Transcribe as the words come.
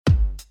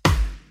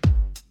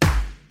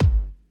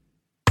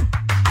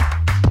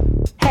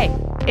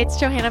It's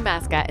Johanna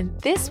Maska, and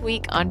this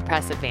week on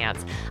Press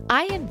Advance,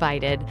 I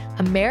invited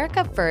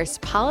America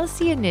First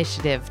Policy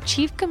Initiative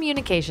Chief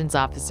Communications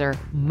Officer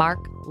Mark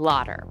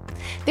Lotter.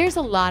 There's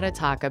a lot of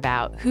talk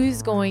about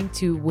who's going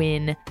to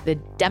win the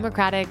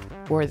Democratic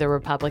or the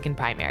Republican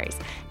primaries.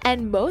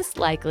 And most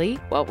likely,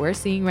 what we're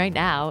seeing right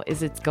now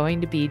is it's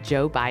going to be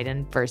Joe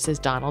Biden versus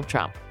Donald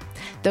Trump.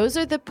 Those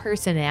are the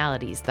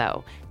personalities,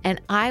 though, and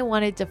I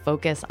wanted to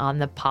focus on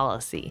the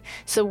policy.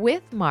 So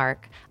with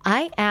Mark,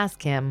 I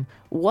asked him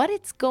what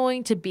it's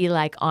going to be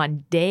like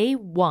on day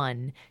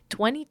one,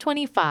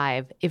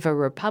 2025, if a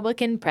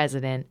Republican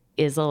president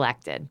is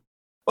elected.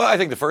 Well, I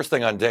think the first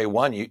thing on day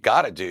one you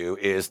got to do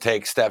is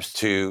take steps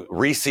to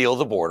reseal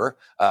the border,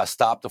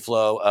 stop the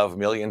flow of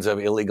millions of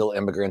illegal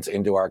immigrants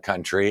into our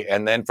country.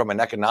 And then from an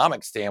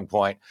economic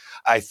standpoint,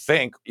 I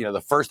think, the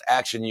first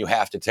action you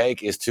have to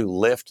take is to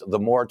lift the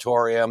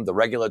moratorium, the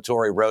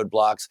regulatory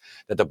roadblocks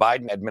that the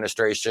Biden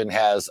administration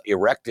has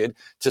erected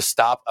to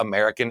stop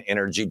American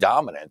energy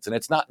dominance. And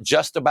it's not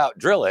just about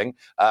drilling,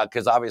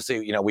 because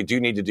obviously, we do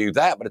need to do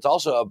that, but it's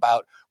also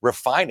about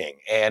refining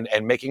and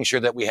making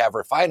sure that we have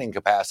refining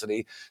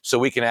capacity so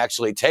we can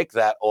actually take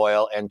that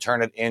oil and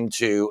turn it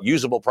into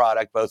usable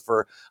product, both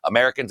for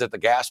Americans at the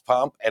gas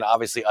pump and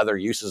obviously other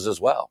uses as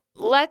well.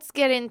 Let's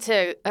get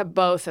into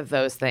both of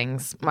those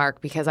things,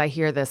 Mark, because I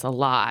hear this a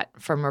lot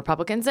from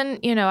Republicans. And,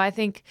 I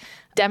think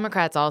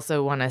Democrats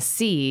also want to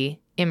see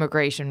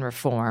immigration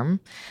reform.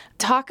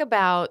 Talk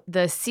about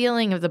the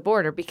sealing of the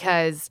border,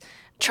 because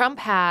Trump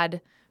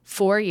had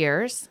 4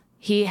 years.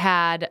 He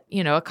had,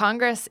 a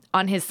Congress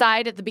on his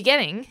side at the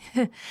beginning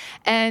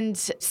and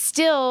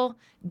still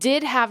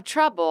did have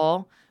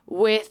trouble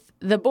with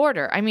the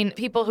border. I mean,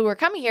 people who were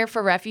coming here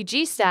for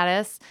refugee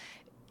status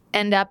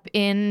end up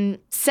in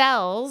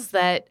cells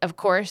that, of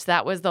course,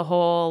 that was the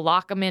whole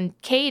lock them in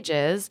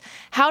cages.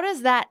 How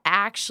does that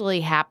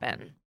actually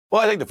happen? Well,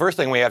 I think the first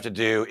thing we have to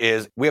do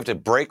is we have to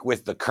break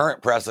with the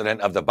current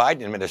precedent of the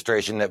Biden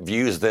administration that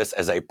views this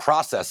as a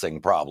processing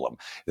problem.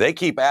 They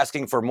keep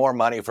asking for more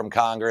money from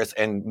Congress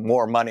and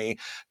more money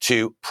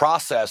to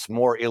process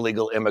more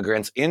illegal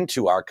immigrants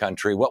into our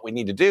country. What we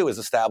need to do is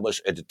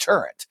establish a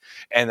deterrent.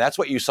 And that's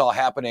what you saw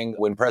happening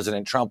when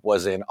President Trump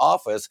was in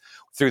office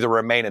through the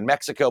Remain in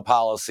Mexico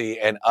policy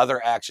and other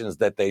actions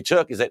that they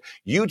took, is that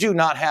you do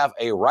not have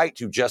a right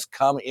to just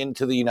come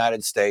into the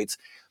United States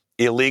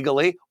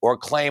illegally or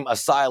claim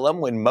asylum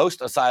when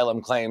most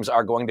asylum claims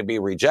are going to be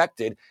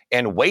rejected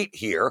and wait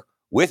here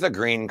with a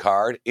green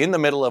card in the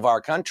middle of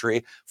our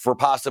country for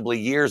possibly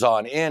years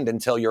on end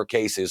until your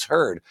case is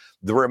heard.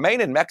 The Remain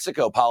in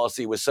Mexico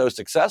policy was so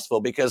successful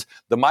because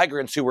the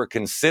migrants who were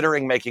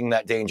considering making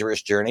that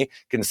dangerous journey,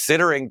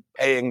 considering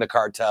paying the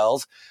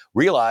cartels,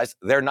 realized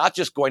they're not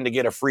just going to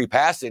get a free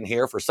pass in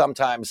here for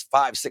sometimes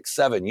 5, 6,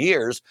 7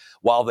 years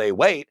while they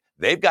wait.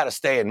 They've got to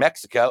stay in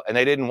Mexico, and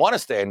they didn't want to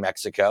stay in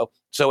Mexico,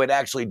 so it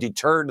actually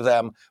deterred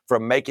them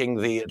from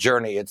making the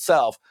journey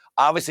itself.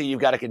 Obviously,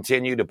 you've got to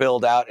continue to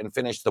build out and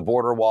finish the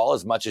border wall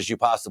as much as you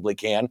possibly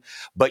can,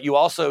 but you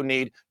also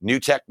need new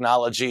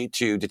technology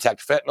to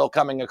detect fentanyl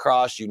coming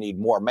across. You need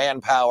more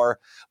manpower,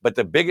 but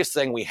the biggest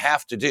thing we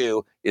have to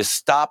do is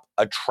stop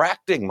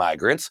attracting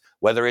migrants,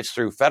 whether it's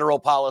through federal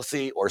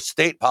policy or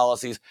state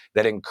policies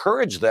that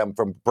encourage them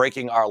from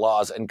breaking our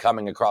laws and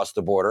coming across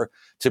the border,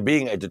 to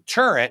being a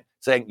deterrent,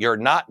 saying you're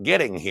not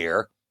getting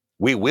here.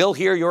 We will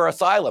hear your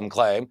asylum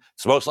claim.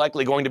 It's most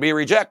likely going to be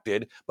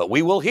rejected, but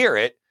we will hear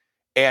it,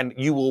 and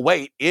you will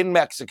wait in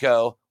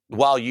Mexico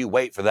while you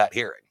wait for that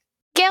hearing.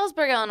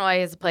 Galesburg,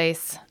 Illinois is a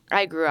place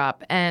I grew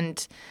up,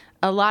 and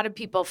a lot of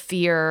people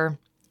fear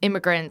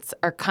immigrants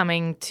are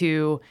coming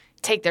to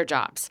take their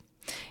jobs.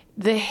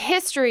 The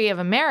history of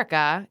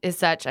America is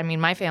such,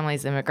 my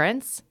family's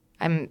immigrants.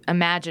 I'm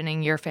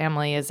imagining your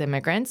family is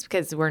immigrants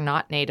because we're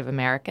not Native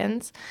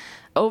Americans.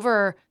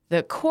 Over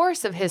the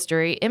course of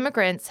history,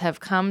 immigrants have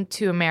come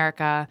to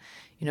America,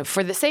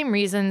 for the same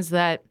reasons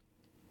that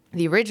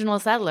the original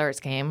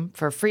settlers came,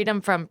 for freedom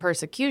from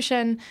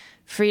persecution,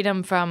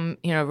 freedom from,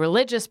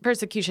 religious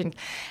persecution,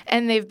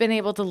 and they've been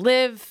able to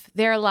live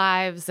their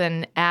lives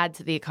and add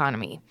to the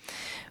economy.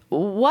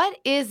 What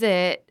is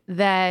it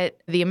that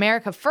the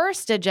America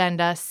First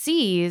agenda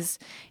sees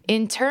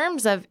in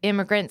terms of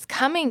immigrants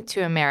coming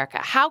to America?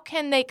 How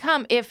can they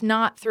come if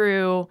not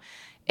through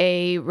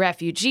a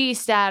refugee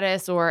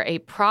status or a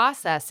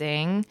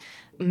processing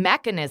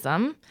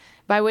mechanism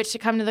by which to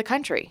come to the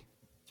country?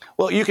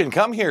 Well, you can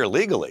come here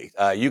legally.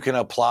 You can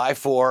apply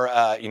for,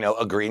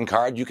 a green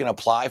card. You can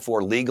apply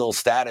for legal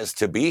status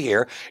to be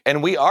here.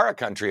 And we are a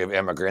country of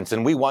immigrants,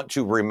 and we want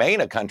to remain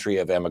a country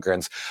of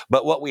immigrants.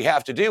 But what we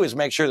have to do is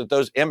make sure that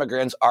those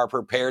immigrants are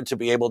prepared to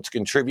be able to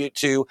contribute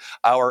to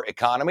our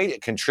economy, to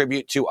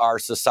contribute to our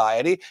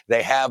society.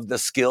 They have the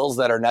skills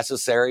that are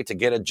necessary to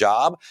get a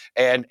job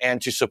and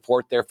to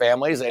support their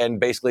families and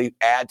basically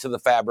add to the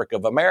fabric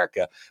of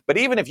America. But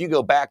even if you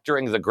go back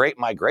during the Great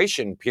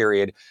Migration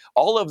period,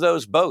 all of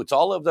those boats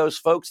immigrants, all of those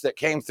folks that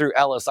came through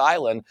Ellis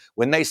Island,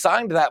 when they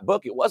signed that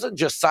book, it wasn't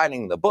just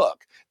signing the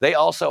book. They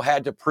also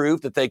had to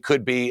prove that they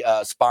could be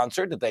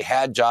sponsored, that they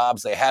had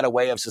jobs, they had a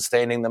way of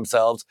sustaining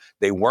themselves.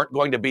 They weren't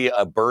going to be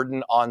a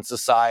burden on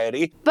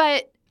society.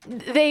 But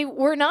they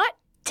were not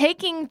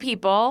taking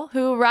people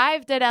who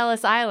arrived at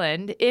Ellis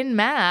Island en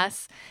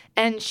masse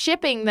and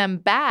shipping them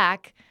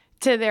back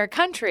to their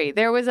country.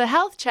 There was a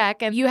health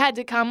check and you had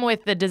to come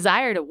with the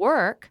desire to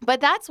work. But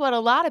that's what a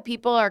lot of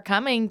people are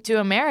coming to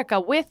America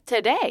with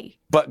today.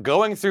 But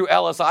going through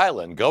Ellis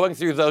Island, going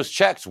through those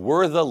checks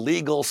were the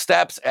legal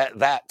steps at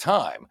that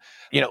time.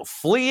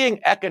 Fleeing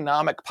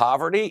economic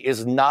poverty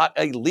is not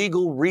a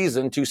legal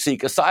reason to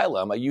seek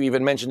asylum. You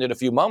even mentioned it a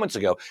few moments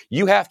ago.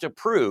 You have to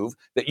prove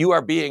that you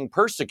are being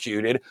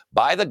persecuted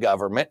by the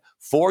government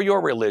for your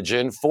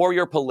religion, for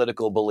your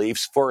political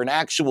beliefs, for an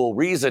actual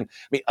reason.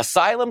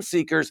 Asylum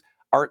seekers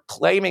are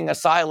claiming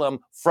asylum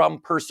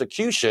from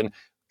persecution,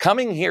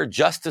 coming here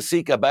just to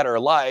seek a better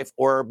life,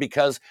 or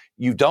because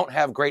you don't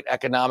have great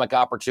economic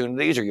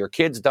opportunities or your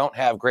kids don't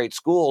have great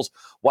schools.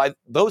 Why,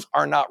 those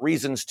are not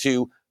reasons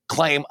to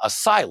claim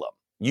asylum.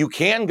 You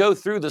can go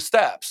through the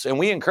steps, and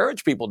we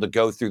encourage people to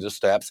go through the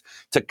steps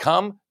to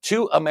come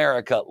to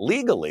America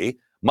legally,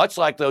 much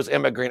like those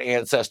immigrant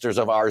ancestors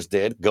of ours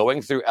did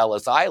going through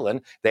Ellis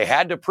Island. They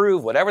had to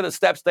prove whatever the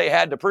steps they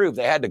had to prove.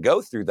 They had to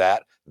go through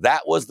that.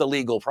 That was the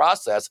legal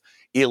process.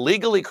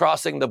 Illegally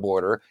crossing the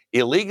border,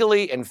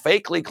 illegally and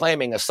fakely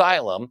claiming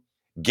asylum,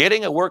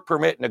 getting a work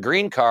permit and a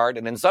green card.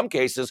 And in some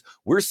cases,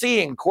 we're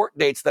seeing court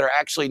dates that are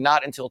actually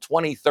not until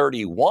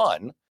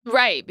 2031.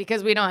 Right,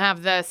 because we don't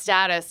have the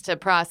status to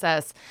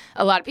process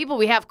a lot of people.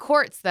 We have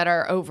courts that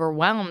are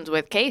overwhelmed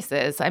with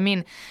cases.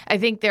 I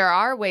think there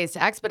are ways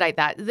to expedite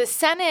that. The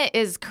Senate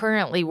is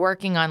currently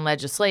working on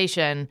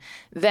legislation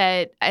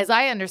that, as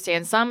I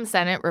understand, some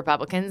Senate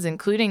Republicans,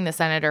 including the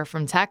senator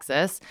from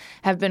Texas,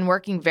 have been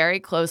working very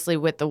closely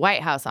with the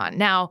White House on.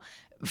 Now,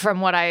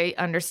 from what I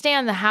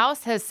understand, the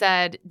House has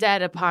said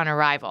dead upon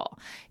arrival.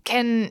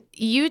 Can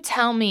you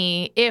tell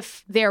me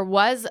if there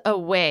was a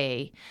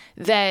way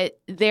that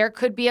there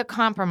could be a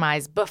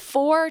compromise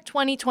before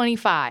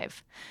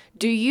 2025?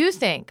 Do you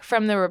think,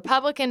 from the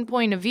Republican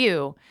point of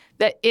view,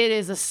 that it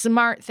is a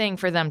smart thing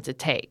for them to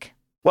take?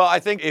 Well,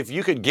 I think if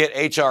you could get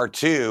H.R.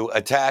 2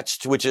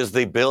 attached, which is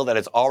the bill that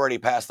has already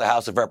passed the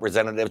House of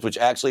Representatives, which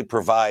actually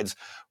provides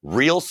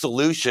real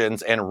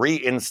solutions and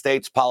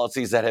reinstates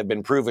policies that have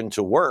been proven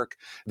to work,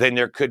 then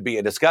there could be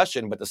a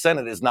discussion. But the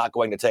Senate is not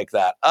going to take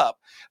that up.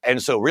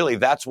 And so really,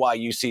 that's why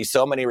you see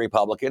so many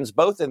Republicans,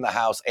 both in the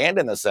House and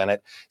in the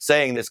Senate,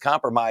 saying this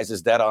compromise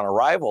is dead on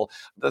arrival.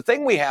 The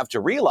thing we have to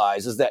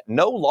realize is that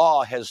no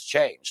law has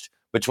changed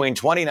between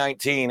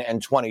 2019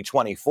 and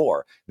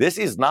 2024. This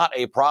is not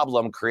a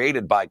problem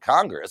created by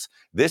Congress.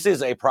 This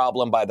is a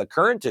problem by the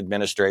current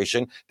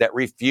administration that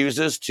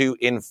refuses to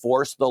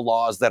enforce the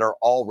laws that are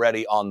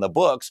already on the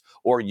books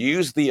or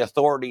use the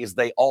authorities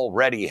they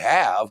already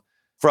have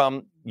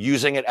from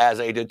using it as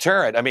a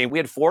deterrent. We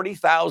had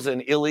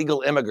 40,000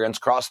 illegal immigrants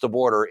cross the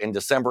border in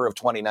December of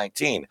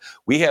 2019.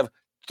 We have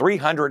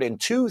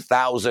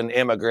 302,000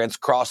 immigrants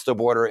crossed the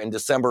border in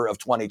December of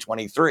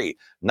 2023.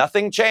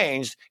 Nothing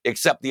changed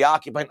except the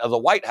occupant of the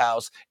White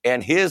House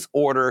and his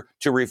order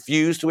to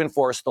refuse to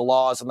enforce the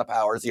laws and the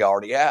powers he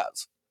already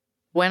has.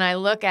 When I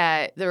look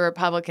at the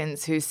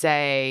Republicans who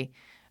say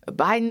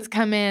Biden's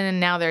come in and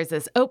now there's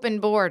this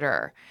open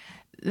border,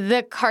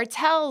 the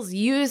cartels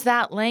use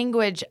that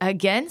language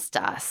against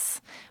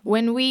us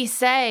when we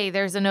say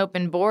there's an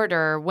open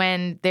border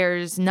when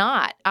there's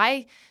not.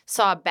 I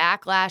saw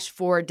backlash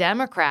for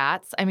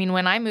Democrats.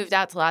 When I moved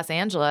out to Los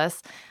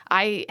Angeles,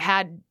 I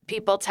had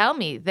people tell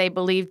me they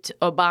believed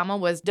Obama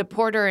was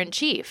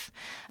deporter-in-chief.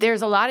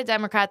 There's a lot of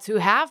Democrats who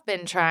have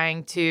been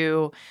trying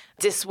to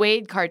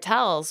dissuade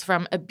cartels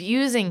from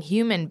abusing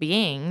human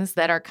beings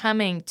that are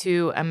coming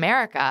to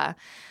America.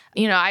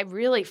 I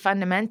really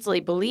fundamentally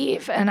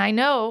believe, and I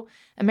know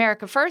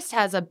America First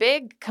has a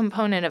big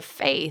component of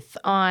faith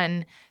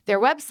on their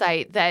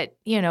website that,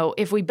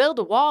 if we build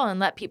a wall and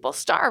let people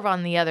starve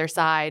on the other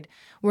side,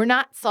 we're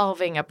not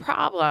solving a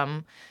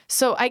problem.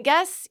 So I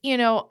guess,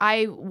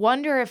 I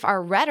wonder if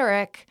our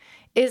rhetoric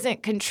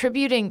isn't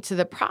contributing to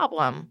the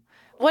problem.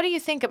 What do you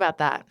think about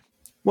that?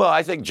 Well,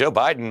 I think Joe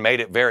Biden made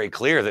it very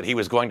clear that he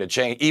was going to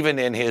change, even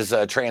in his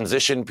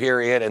transition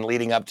period and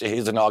leading up to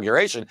his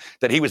inauguration,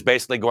 that he was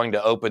basically going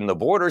to open the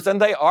borders,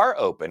 and they are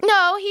open.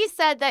 No, he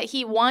said that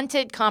he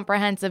wanted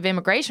comprehensive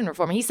immigration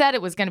reform. He said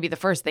it was going to be the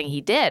first thing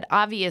he did.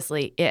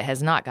 Obviously, it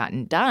has not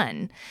gotten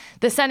done.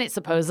 The Senate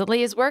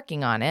supposedly is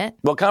working on it.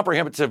 Well,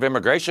 comprehensive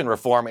immigration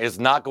reform is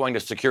not going to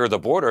secure the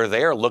border.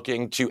 They are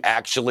looking to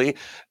actually,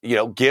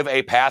 give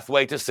a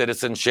pathway to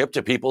citizenship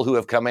to people who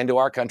have come into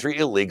our country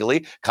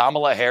illegally.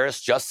 Kamala Harris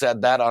just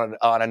said that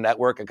on a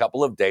network a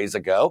couple of days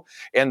ago,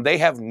 and they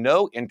have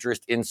no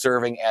interest in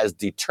serving as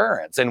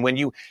deterrents. And when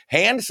you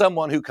hand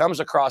someone who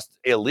comes across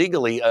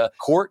illegally a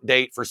court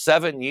date for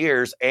 7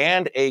 years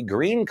and a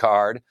green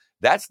card,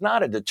 That's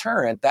not a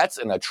deterrent. That's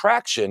an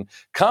attraction.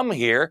 Come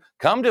here,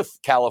 come to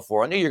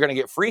California. You're going to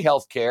get free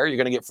health care. You're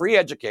going to get free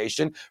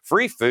education,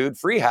 free food,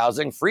 free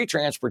housing, free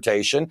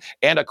transportation,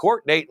 and a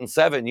court date in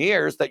 7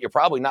 years that you're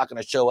probably not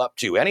going to show up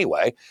to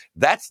anyway.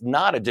 That's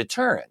not a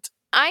deterrent.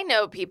 I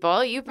know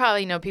people, you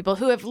probably know people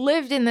who have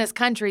lived in this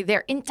country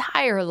their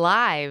entire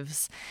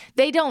lives.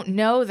 They don't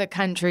know the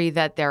country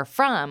that they're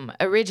from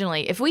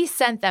originally. If we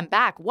sent them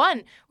back,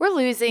 one, we're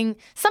losing,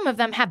 some of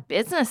them have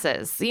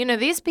businesses. You know,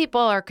 these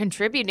people are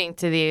contributing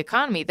to the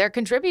economy. They're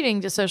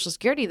contributing to Social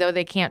Security, though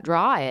they can't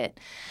draw it.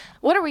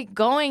 What are we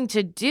going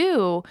to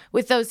do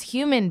with those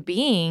human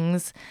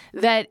beings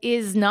that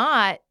is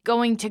not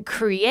going to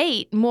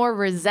create more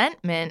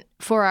resentment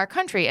for our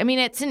country? I mean,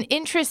 it's an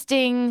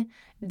interesting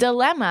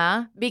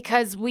dilemma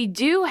because we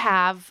do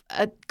have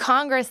a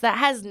Congress that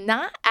has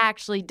not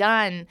actually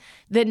done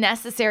the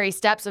necessary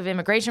steps of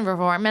immigration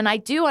reform. And I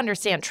do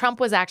understand Trump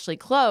was actually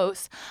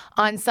close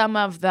on some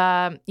of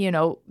the,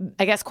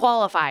 I guess,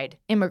 qualified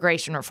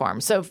immigration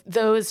reform. So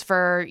those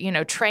for,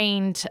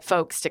 trained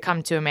folks to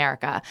come to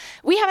America.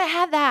 We haven't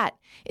had that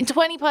in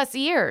 20 plus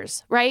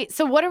years, right?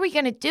 So what are we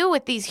going to do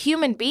with these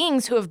human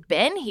beings who have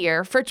been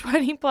here for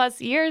 20 plus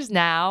years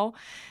now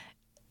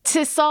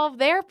to solve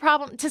their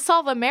problem, to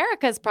solve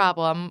America's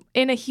problem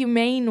in a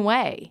humane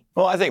way?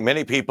 Well, I think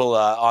many people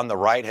on the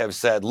right have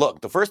said,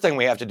 look, the first thing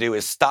we have to do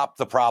is stop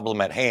the problem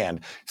at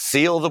hand,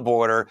 seal the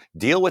border,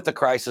 deal with the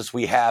crisis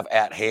we have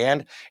at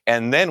hand,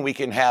 and then we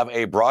can have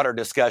a broader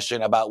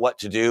discussion about what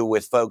to do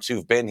with folks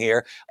who've been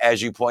here,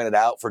 as you pointed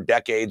out, for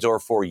decades or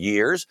for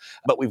years.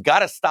 But we've got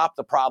to stop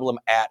the problem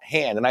at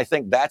hand. And I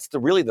think that's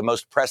really the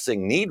most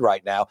pressing need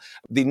right now.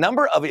 The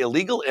number of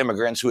illegal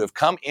immigrants who have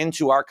come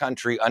into our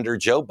country under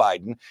Joe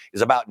Biden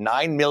is about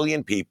 9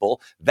 million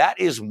people. That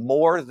is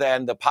more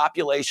than the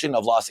population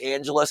of Los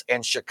Angeles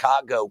and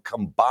Chicago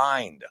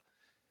combined.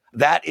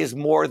 That is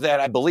more than,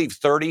 I believe,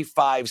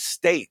 35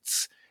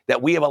 states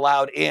that we have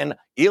allowed in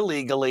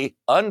illegally,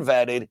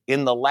 unvetted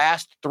in the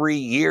last 3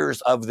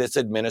 years of this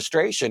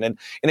administration. And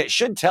it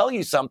should tell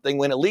you something.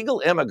 When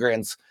illegal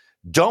immigrants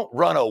don't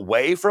run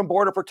away from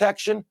border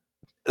protection,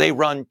 they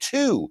run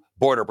to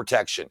border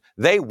protection.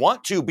 They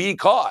want to be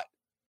caught.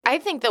 I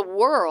think the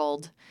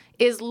world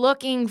is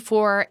looking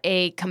for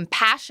a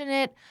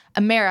compassionate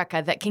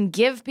America that can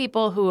give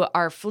people who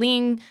are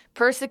fleeing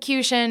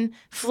persecution,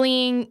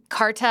 fleeing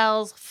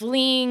cartels,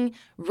 fleeing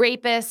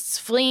rapists,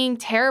 fleeing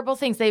terrible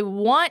things. They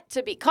want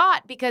to be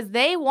caught because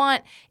they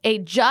want a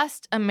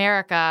just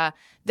America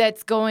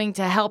that's going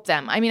to help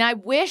them. I mean, I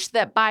wish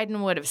that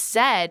Biden would have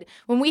said,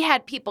 when we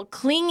had people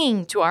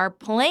clinging to our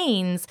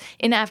planes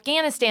in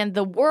Afghanistan,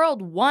 the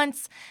world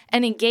wants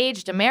an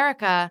engaged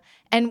America.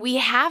 And we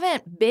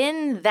haven't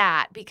been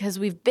that because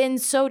we've been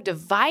so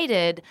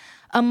divided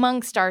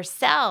amongst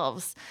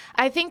ourselves.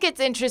 I think it's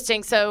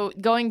interesting. So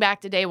going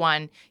back to day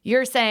one,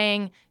 you're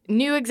saying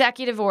new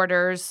executive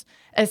orders,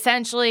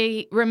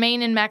 essentially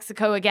remain in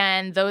Mexico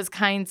again, those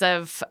kinds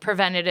of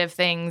preventative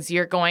things.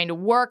 You're going to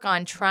work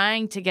on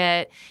trying to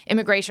get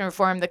immigration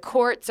reform. The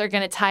courts are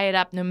going to tie it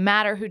up no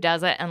matter who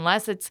does it,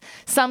 unless it's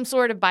some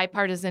sort of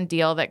bipartisan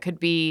deal that could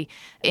be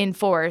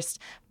enforced.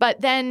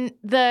 But then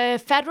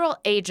the federal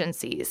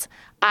agencies,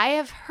 I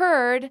have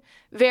heard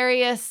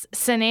various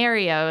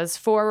scenarios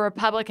for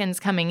Republicans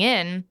coming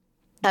in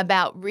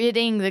about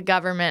ridding the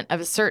government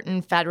of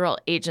certain federal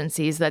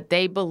agencies that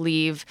they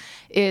believe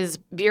is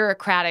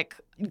bureaucratic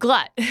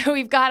glut.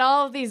 We've got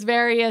all of these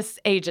various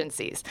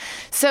agencies.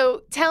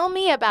 So tell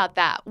me about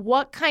that.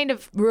 What kind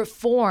of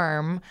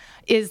reform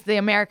is the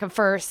America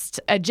First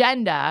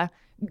agenda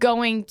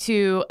going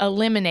to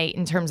eliminate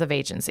in terms of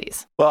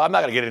agencies? Well, I'm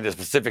not going to get into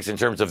specifics in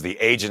terms of the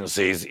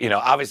agencies.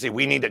 Obviously,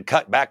 we need to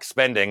cut back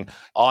spending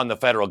on the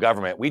federal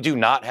government. We do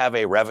not have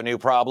a revenue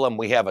problem.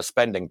 We have a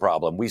spending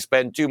problem. We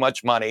spend too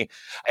much money.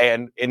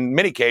 And in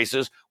many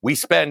cases, we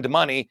spend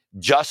money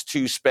just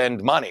to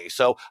spend money.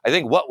 So I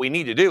think what we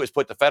need to do is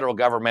put the federal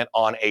government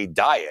on a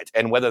diet.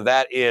 And whether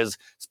that is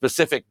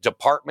specific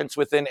departments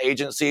within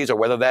agencies or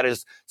whether that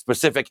is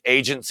specific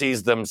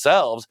agencies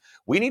themselves,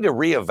 we need to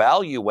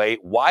reevaluate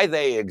why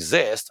they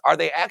exist. Are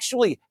they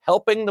actually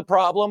helping the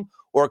problem?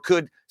 Or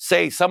could,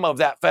 say, some of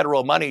that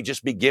federal money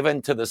just be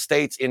given to the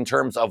states in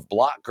terms of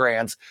block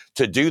grants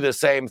to do the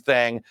same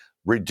thing,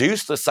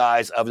 reduce the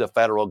size of the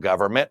federal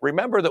government?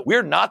 Remember that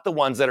we're not the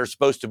ones that are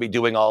supposed to be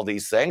doing all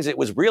these things. It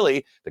was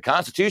really, the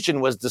Constitution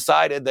was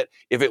decided that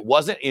if it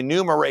wasn't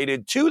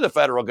enumerated to the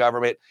federal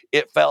government,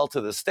 it fell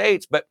to the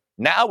states. But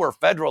now we're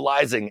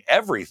federalizing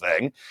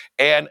everything.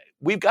 And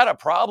we've got a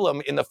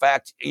problem in the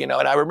fact, and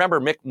I remember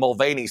Mick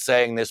Mulvaney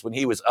saying this when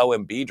he was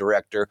OMB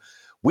director,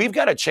 we've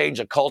got to change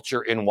a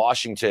culture in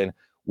Washington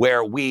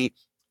where we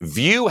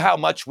view how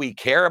much we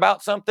care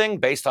about something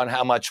based on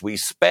how much we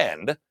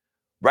spend,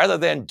 rather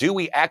than do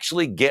we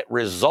actually get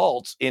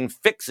results in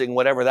fixing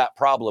whatever that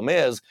problem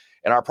is.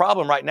 And our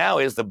problem right now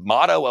is the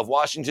motto of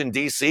Washington,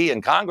 D.C.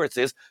 and Congress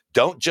is,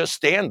 don't just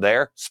stand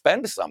there,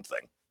 spend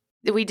something.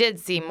 We did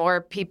see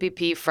more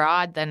PPP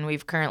fraud than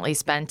we've currently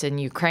spent in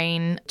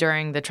Ukraine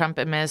during the Trump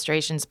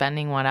administration.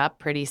 Spending went up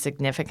pretty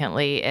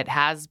significantly. It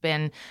has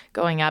been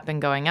going up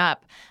and going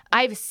up.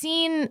 I've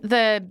seen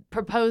the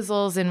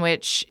proposals in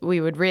which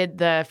we would rid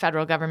the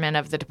federal government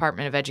of the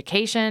Department of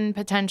Education,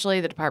 potentially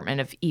the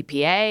Department of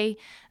EPA,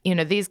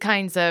 these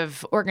kinds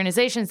of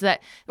organizations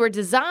that were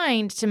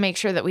designed to make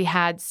sure that we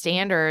had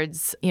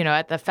standards,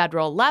 at the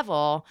federal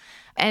level.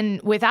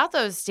 And without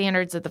those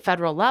standards at the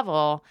federal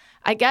level,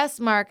 I guess,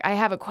 Mark, I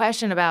have a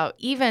question about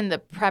even the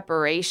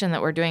preparation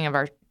that we're doing of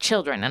our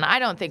children. And I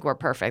don't think we're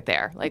perfect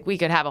there. Like, we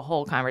could have a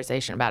whole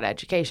conversation about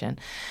education.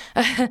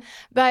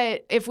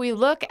 But if we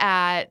look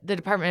at the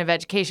Department of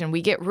Education,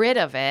 we get rid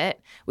of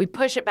it, we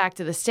push it back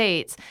to the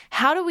states.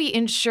 How do we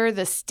ensure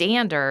the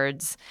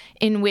standards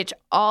in which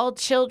all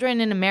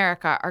children in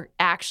America are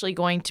actually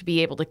going to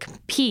be able to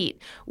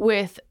compete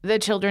with the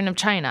children of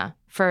China,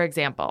 for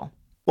example?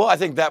 Well, I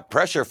think that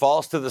pressure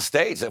falls to the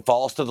states. It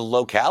falls to the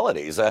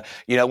localities.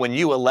 When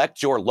you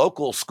elect your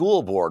local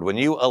school board, when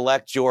you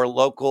elect your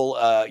local,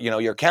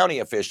 your county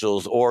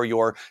officials or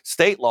your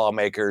state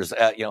lawmakers,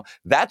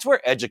 that's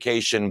where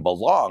education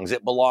belongs.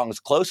 It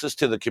belongs closest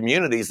to the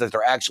communities that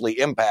they're actually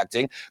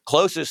impacting,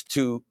 closest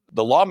to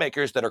the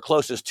lawmakers that are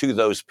closest to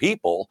those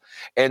people.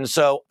 And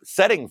so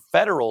setting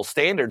federal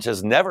standards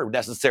has never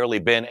necessarily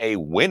been a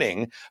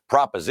winning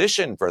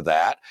proposition for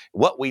that.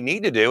 What we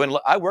need to do, and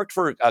I worked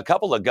for a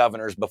couple of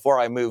governors before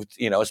I moved,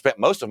 spent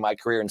most of my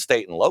career in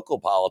state and local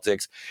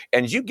politics,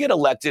 and you get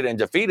elected and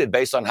defeated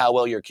based on how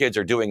well your kids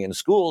are doing in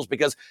schools,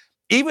 because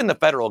even the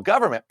federal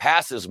government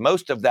passes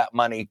most of that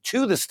money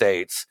to the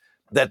states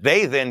that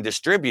they then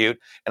distribute.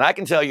 And I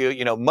can tell you,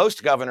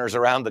 most governors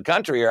around the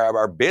country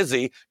are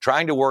busy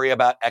trying to worry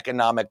about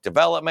economic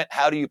development.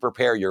 How do you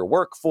prepare your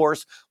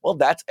workforce? Well,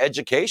 that's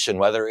education,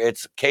 whether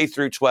it's K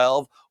through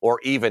 12 or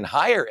even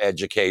higher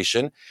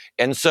education.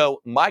 And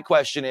so my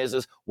question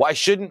is why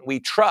shouldn't we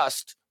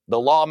trust the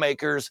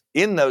lawmakers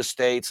in those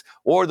states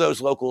or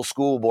those local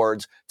school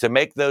boards to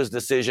make those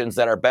decisions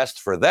that are best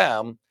for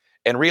them,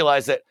 and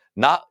realize that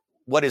not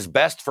what is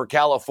best for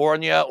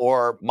California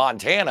or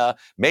Montana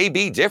may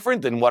be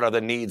different than what are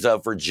the needs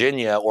of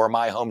Virginia or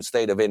my home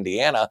state of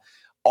Indiana.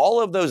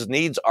 All of those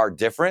needs are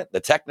different.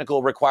 The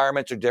technical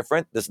requirements are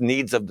different. The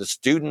needs of the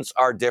students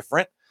are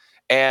different.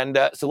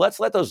 And so let's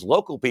let those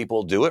local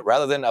people do it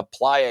rather than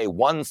apply a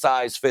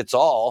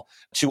one-size-fits-all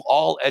to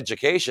all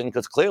education,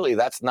 because clearly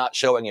that's not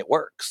showing it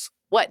works.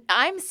 What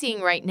I'm seeing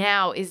right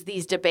now is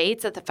these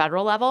debates at the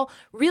federal level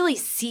really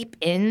seep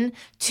in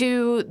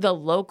to the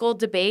local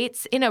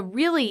debates in a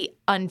really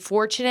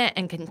unfortunate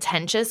and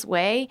contentious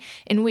way,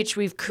 in which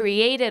we've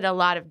created a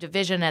lot of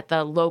division at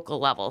the local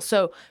level.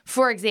 So,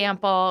 for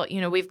example,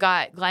 we've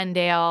got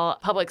Glendale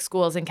Public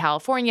Schools in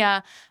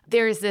California.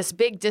 There's this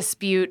big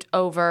dispute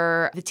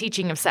over the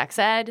teaching of sex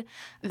ed.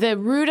 The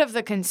root of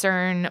the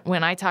concern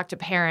when I talk to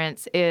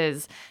parents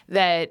is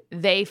that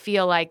they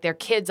feel like their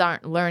kids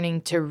aren't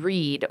learning to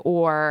read,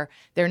 or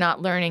they're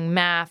not learning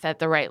math at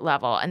the right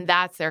level. And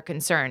that's their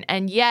concern.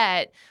 And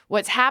yet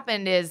what's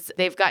happened is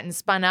they've gotten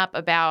spun up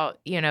about,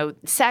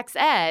 sex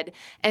ed.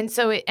 And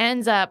so it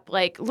ends up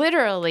like,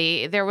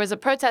 literally, there was a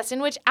protest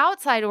in which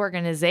outside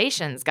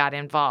organizations got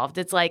involved.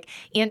 It's like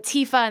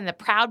Antifa and the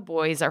Proud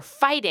Boys are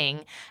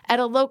fighting at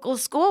a local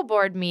school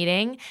board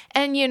meeting.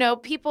 And,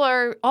 people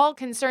are all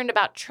concerned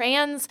about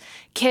trans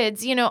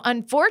kids.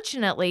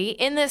 Unfortunately,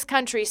 in this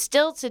country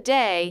still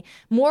today,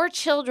 more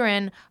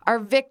children are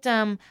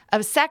victim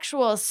of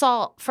sexual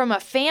assault from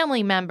a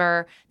family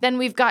member than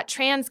we've got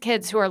trans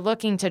kids who are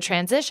looking to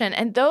transition.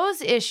 And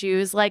those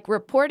issues, like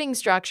reporting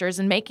structures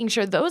and making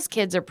sure those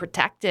kids are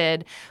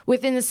protected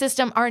within the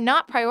system, are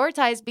not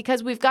prioritized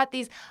because we've got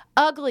these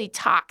ugly,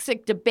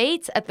 toxic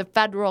debates at the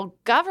federal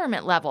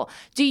government level.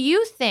 Do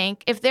you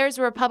think if there's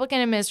a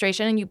Republican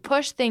administration and you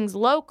push things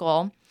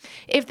local,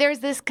 if there's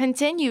this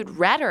continued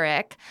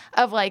rhetoric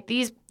of like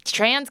these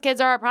trans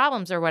kids are our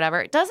problems or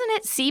whatever, doesn't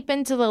it seep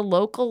into the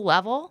local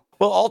level?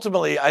 Well,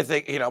 ultimately, I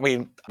think,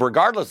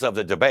 regardless of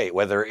the debate,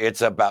 whether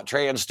it's about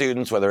trans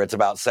students, whether it's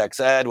about sex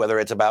ed, whether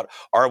it's about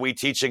are we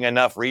teaching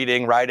enough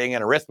reading, writing,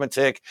 and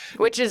arithmetic,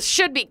 which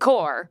should be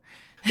core.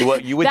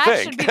 Well, you would think.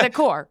 That should be the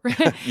core.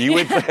 You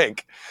would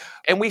think.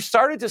 And we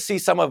started to see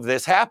some of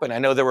this happen. I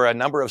know there were a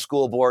number of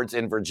school boards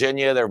in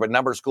Virginia, there were a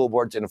number of school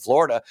boards in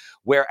Florida,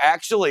 where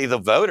actually the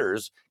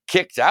voters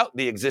kicked out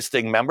the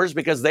existing members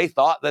because they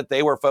thought that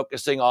they were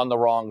focusing on the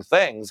wrong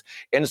things.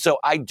 And so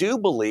I do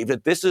believe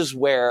that this is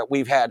where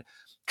we've had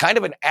kind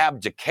of an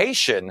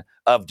abdication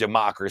of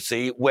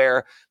democracy,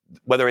 where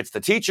whether it's the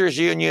teachers'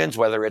 unions,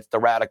 whether it's the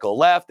radical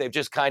left, they've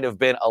just kind of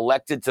been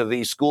elected to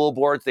these school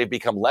boards. They've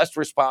become less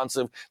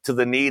responsive to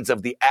the needs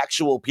of the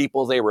actual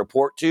people they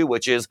report to,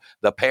 which is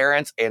the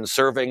parents and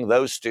serving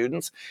those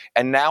students.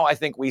 And now I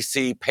think we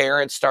see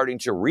parents starting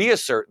to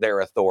reassert their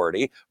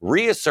authority,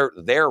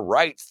 reassert their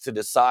rights to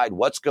decide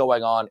what's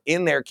going on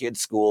in their kids'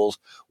 schools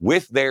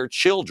with their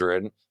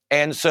children.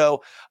 And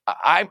so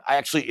I'm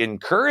actually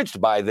encouraged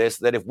by this,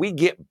 that if we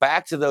get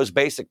back to those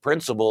basic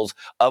principles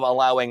of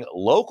allowing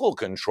local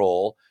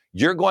control,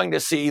 you're going to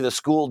see the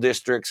school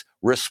districts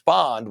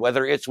respond,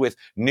 whether it's with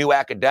new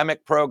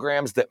academic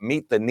programs that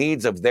meet the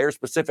needs of their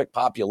specific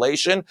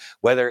population,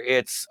 whether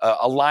it's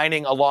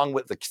aligning along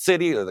with the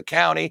city or the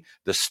county,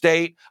 the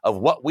state, of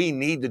what we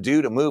need to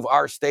do to move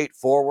our state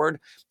forward,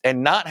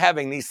 and not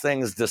having these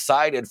things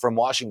decided from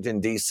Washington,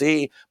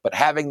 D.C., but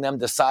having them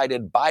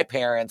decided by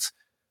parents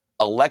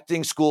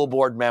electing school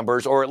board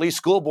members, or at least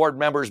school board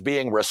members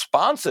being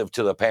responsive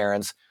to the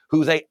parents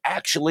who they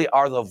actually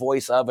are the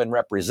voice of and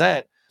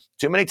represent.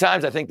 Too many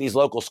times, I think these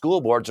local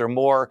school boards are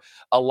more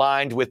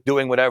aligned with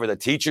doing whatever the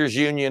teachers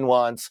union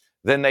wants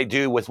than they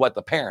do with what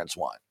the parents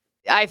want.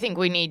 I think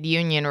we need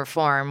union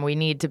reform. We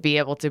need to be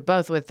able to,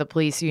 both with the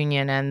police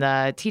union and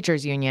the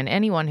teachers union,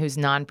 anyone who's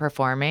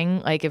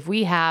non-performing, like if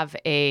we have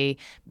a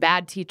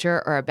bad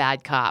teacher or a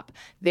bad cop,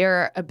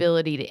 their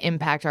ability to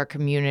impact our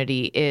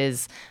community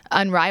is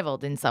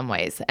unrivaled in some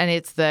ways. And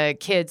it's the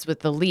kids with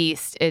the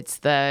least, it's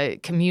the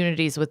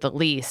communities with the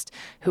least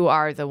who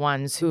are the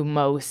ones who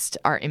most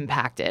are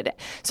impacted.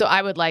 So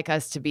I would like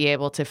us to be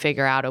able to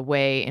figure out a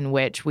way in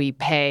which we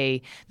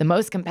pay the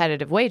most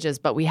competitive wages,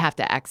 but we have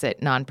to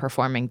exit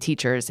non-performing teachers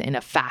in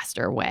a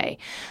faster way.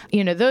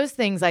 You know, those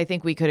things I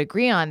think we could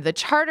agree on. The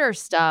charter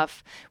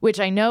stuff, which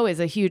I know is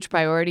a huge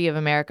priority of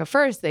America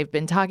First, they've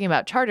been talking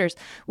about charters.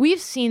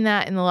 We've seen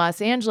that in the Los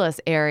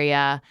Angeles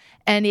area,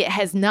 and it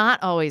has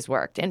not always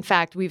worked. In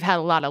fact, we've had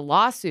a lot of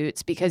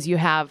lawsuits because you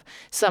have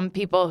some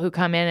people who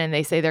come in and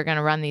they say they're going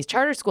to run these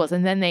charter schools,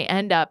 and then they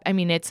end up, I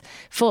mean, it's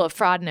full of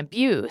fraud and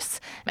abuse.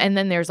 And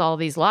then there's all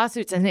these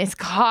lawsuits, and it's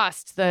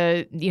cost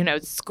the,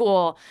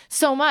 school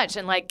so much.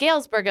 And like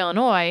Galesburg,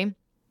 Illinois,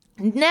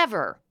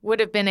 never would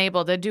have been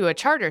able to do a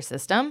charter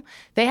system.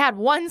 They had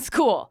one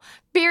school,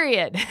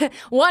 period,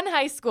 one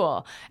high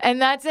school, and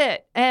that's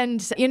it.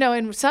 And,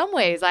 in some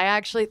ways, I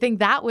actually think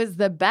that was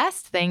the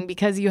best thing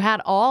because you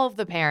had all of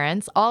the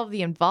parents, all of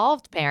the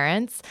involved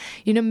parents,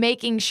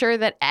 making sure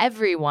that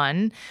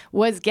everyone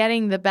was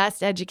getting the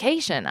best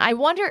education. I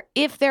wonder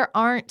if there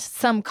aren't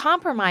some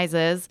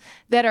compromises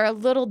that are a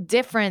little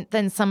different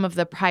than some of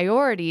the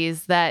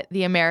priorities that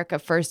the America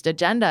First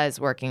agenda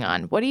is working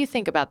on. What do you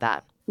think about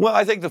that? Well,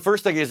 I think the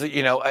first thing is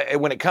that,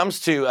 when it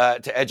comes to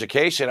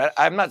education,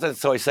 I'm not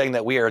necessarily saying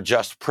that we are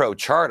just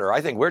pro-charter.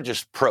 I think we're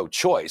just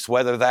pro-choice,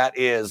 whether that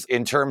is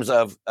in terms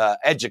of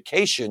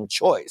education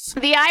choice.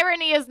 The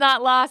irony is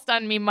not lost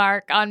on me,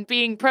 Mark, on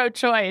being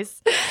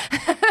pro-choice. I'm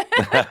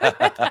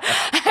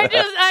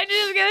just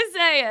going to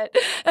say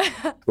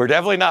it. We're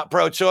definitely not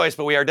pro-choice,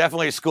 but we are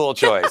definitely school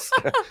choice.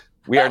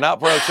 We are not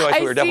pro-choice,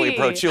 but we're definitely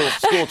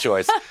pro-school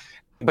choice.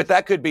 But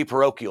that could be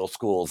parochial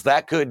schools.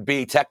 That could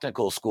be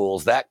technical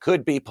schools. That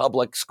could be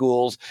public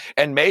schools.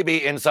 And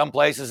maybe in some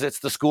places, it's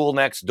the school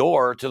next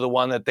door to the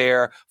one that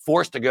they're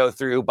forced to go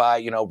through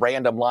by,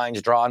 random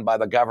lines drawn by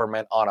the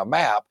government on a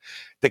map.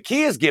 The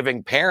key is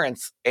giving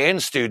parents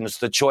and students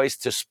the choice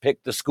to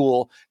pick the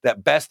school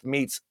that best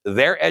meets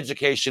their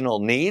educational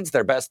needs,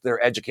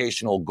 their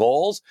educational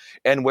goals,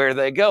 and where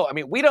they go. I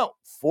mean, we don't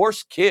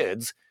force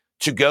kids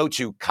to go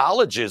to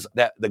colleges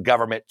that the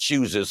government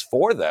chooses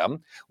for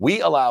them.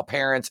 We allow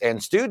parents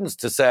and students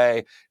to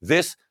say,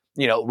 this,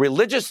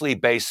 religiously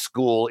based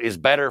school is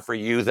better for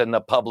you than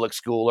the public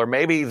school, or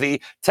maybe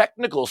the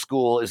technical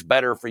school is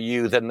better for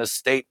you than the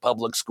state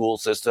public school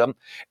system.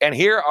 And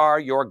here are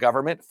your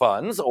government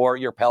funds or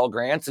your Pell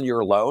Grants and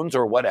your loans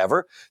or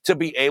whatever to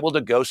be able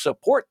to go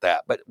support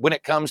that. But when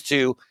it comes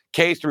to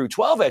K through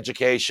 12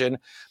 education,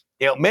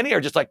 many are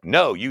just like,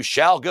 no, you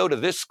shall go to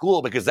this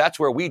school because that's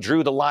where we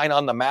drew the line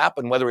on the map,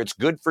 and whether it's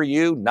good for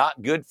you,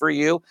 not good for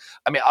you.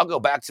 I mean, I'll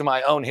go back to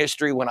my own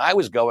history when I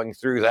was going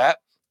through that.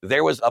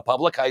 There was a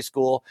public high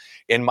school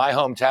in my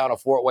hometown of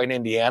Fort Wayne,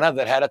 Indiana,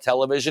 that had a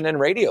television and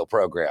radio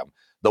program.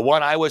 The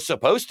one I was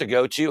supposed to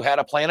go to had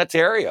a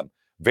planetarium.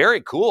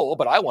 Very cool,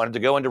 but I wanted to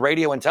go into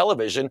radio and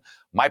television.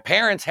 My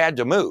parents had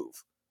to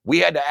move. We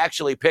had to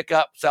actually pick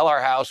up, sell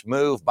our house,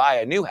 move, buy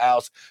a new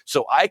house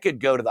so I could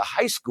go to the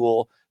high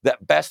school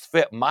that best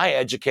fit my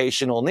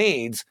educational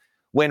needs,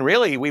 when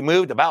really we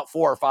moved about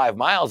 4 or 5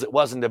 miles. It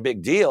wasn't a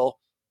big deal.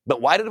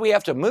 But why did we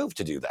have to move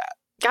to do that?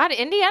 God,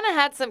 Indiana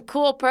had some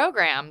cool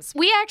programs.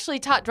 We actually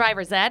taught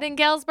driver's ed in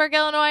Galesburg,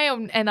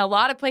 Illinois, and a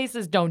lot of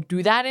places don't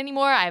do that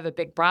anymore. I have a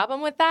big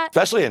problem with that.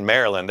 Especially in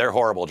Maryland. They're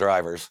horrible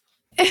drivers.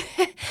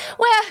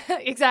 Well,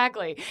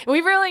 exactly.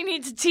 We really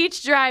need to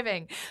teach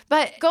driving.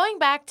 But going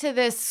back to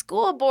this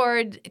school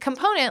board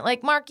component,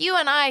 like Mark, you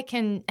and I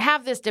can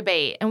have this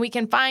debate and we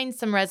can find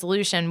some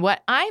resolution.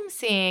 What I'm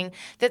seeing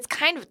that's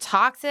kind of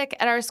toxic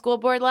at our school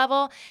board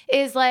level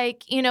is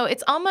like,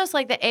 it's almost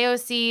like the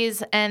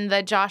AOCs and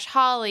the Josh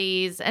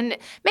Hawleys, and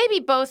maybe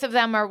both of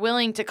them are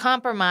willing to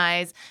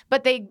compromise,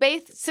 but they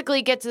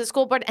basically get to the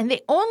school board and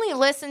they only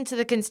listen to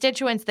the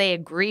constituents they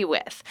agree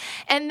with.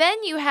 And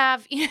then you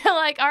have,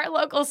 like our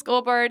local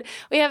school board,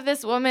 we have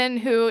this woman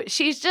who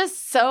she's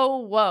just so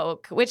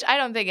woke, which I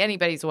don't think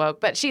anybody's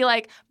woke, but she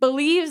like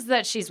believes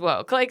that she's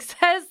woke, like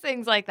says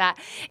things like that.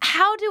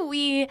 How do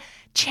we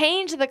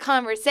change the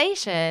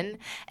conversation?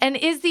 And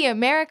is the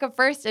America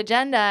First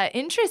agenda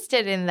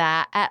interested in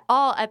that at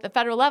all at the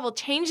federal level,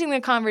 changing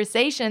the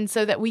conversation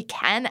so that we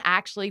can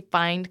actually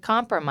find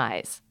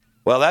compromise?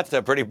 Well, that's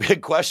a pretty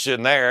big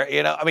question there.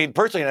 I mean,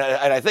 personally,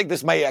 and I think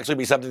this may actually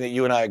be something that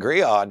you and I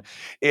agree on,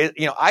 is,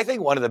 I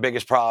think one of the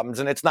biggest problems,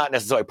 and it's not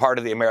necessarily part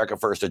of the America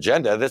First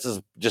agenda, this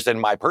is just in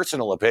my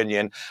personal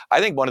opinion, I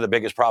think one of the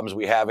biggest problems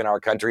we have in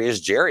our country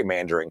is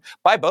gerrymandering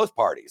by both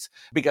parties,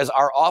 because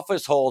our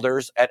office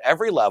holders at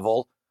every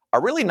level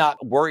are really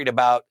not worried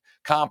about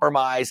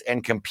compromise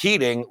and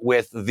competing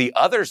with the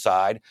other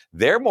side.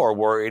 They're more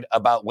worried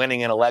about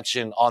winning an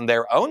election on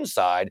their own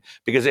side,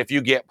 because if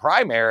you get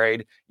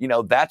primaried,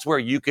 that's where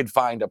you could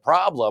find a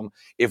problem.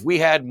 If we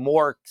had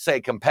more, say,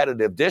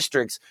 competitive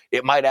districts,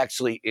 it might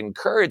actually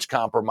encourage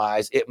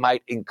compromise. It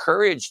might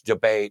encourage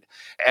debate.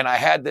 And I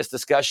had this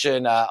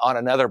discussion on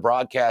another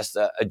broadcast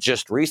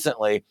just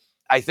recently.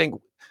 I think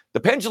the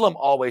pendulum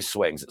always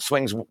swings. It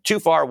swings too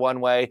far one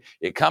way,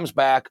 it comes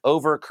back,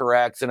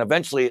 overcorrects, and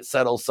eventually it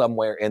settles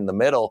somewhere in the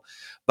middle.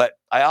 But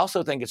I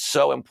also think it's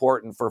so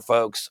important for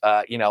folks,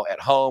 at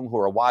home who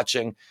are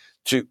watching,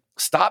 to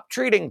stop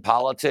treating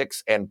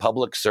politics and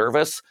public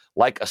service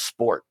like a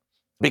sport,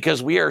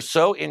 because we are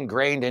so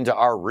ingrained into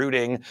our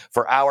rooting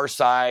for our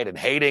side and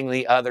hating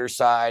the other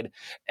side.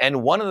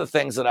 And one of the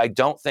things that I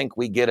don't think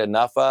we get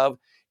enough of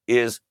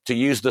is, to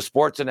use the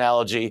sports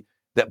analogy,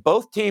 that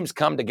both teams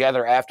come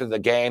together after the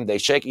game, they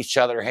shake each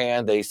other's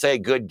hand, they say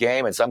good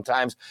game, and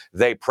sometimes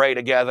they pray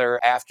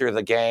together after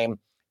the game.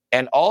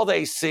 And all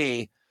they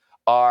see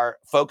are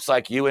folks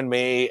like you and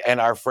me and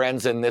our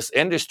friends in this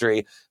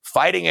industry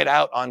fighting it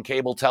out on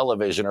cable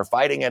television or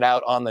fighting it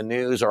out on the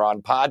news or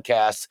on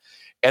podcasts.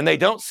 And they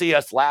don't see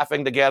us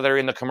laughing together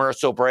in the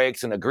commercial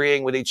breaks and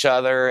agreeing with each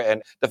other.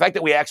 And the fact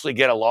that we actually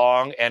get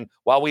along, and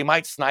while we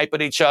might snipe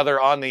at each other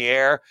on the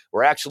air,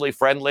 we're actually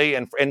friendly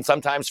and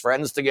sometimes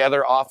friends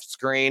together off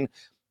screen.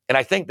 And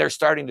I think they're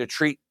starting to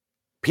treat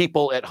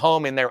people at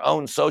home in their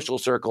own social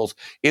circles,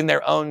 in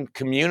their own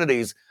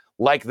communities,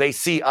 like they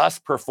see us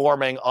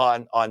performing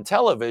on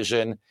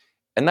television.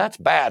 And that's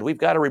bad. We've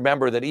got to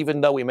remember that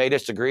even though we may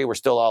disagree, we're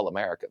still all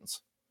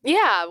Americans.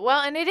 Yeah, well,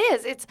 and it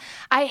is.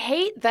 I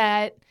hate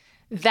that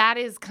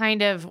is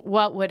kind of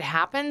what would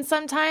happen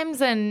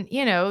sometimes. And,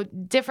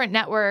 different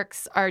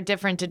networks are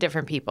different to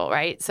different people,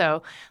 right?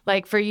 So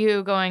like for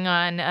you going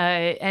on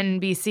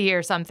NBC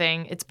or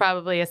something, it's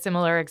probably a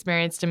similar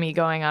experience to me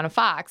going on a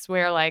Fox,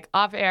 where like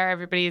off air,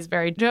 everybody's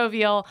very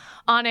jovial.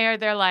 On air,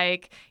 they're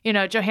like,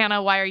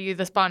 Johanna, why are you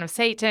the spawn of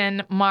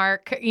Satan?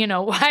 Mark,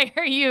 why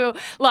are you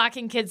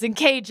locking kids in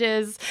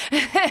cages?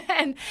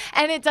 and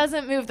it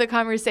doesn't move the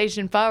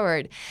conversation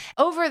forward.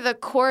 Over the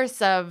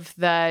course of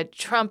the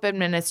Trump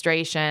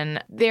administration,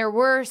 there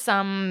were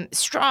some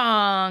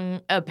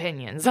strong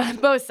opinions on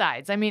both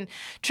sides. I mean,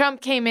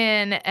 Trump came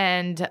in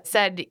and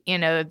said,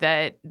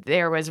 that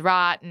there was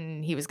rot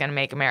and he was going to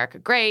make America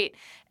great.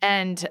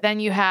 And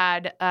then you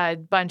had a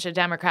bunch of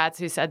Democrats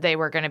who said they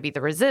were going to be the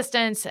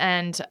resistance.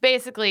 And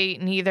basically,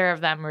 neither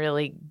of them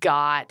really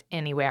got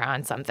anywhere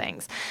on some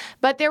things.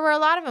 But there were a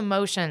lot of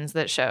emotions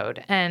that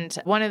showed. And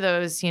one of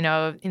those,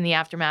 in the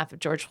aftermath of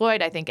George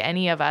Floyd, I think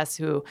any of us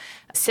who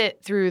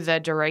sit through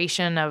the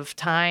duration of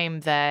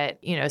time that,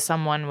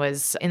 someone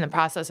was in the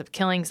process of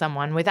killing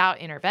someone without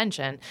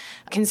intervention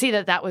can see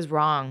that that was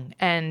wrong.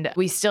 And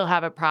we still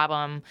have a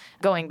problem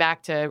going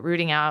back to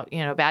rooting out,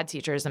 bad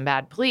teachers and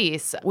bad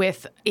police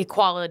with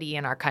equality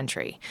in our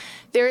country.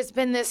 There's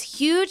been this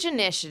huge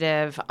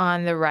initiative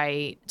on the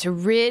right to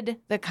rid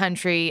the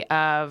country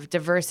of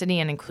diversity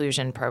and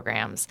inclusion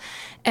programs.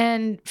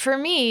 And for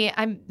me,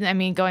 I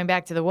mean, going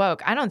back to the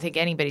woke, I don't think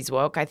anybody's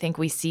woke. I think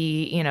we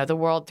see, the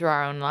world through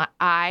our own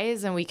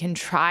eyes, and we can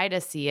try to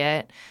see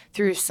it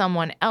through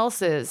someone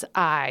else's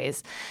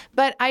eyes.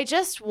 But I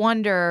just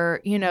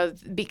wonder,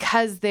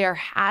 because there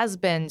has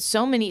been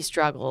so many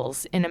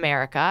struggles in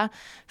America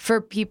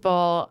for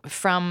people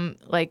from,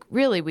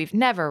 really, we've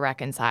never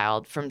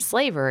reconciled from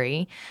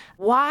slavery.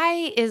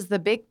 Why is the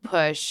big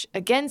push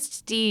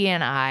against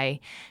DE&I,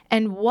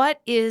 and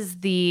what is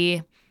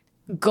the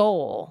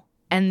goal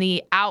and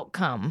the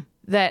outcome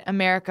that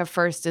America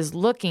First is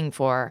looking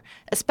for,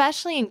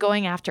 especially in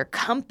going after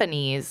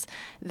companies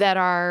that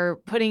are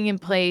putting in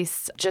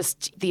place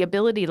just the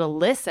ability to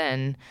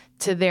listen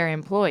to their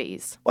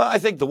employees? Well, I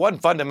think the one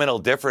fundamental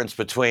difference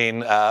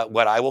between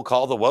what I will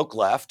call the woke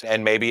left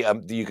and maybe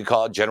you could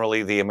call it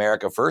generally the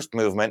America First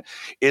movement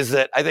is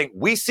that I think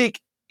we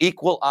seek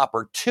equal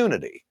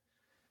opportunity.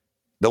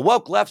 The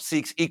woke left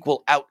seeks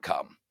equal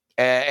outcome.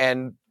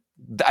 And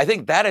I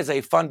think that is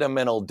a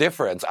fundamental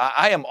difference.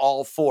 I am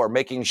all for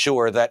making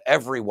sure that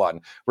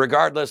everyone,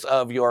 regardless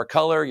of your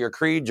color, your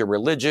creed, your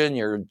religion,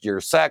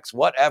 your sex,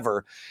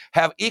 whatever,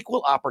 have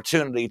equal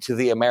opportunity to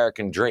the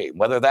American dream,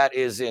 whether that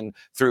is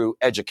through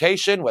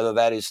education, whether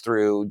that is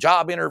through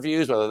job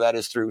interviews, whether that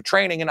is through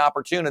training and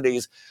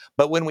opportunities.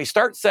 But when we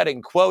start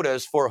setting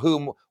quotas for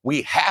whom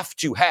we have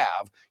to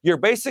have, you're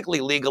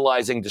basically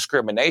legalizing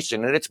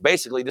discrimination, and it's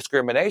basically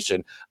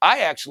discrimination.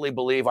 I actually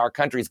believe our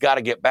country's got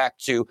to get back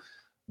to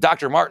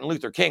Dr. Martin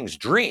Luther King's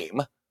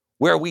dream,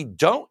 where we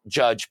don't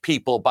judge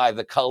people by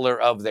the color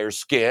of their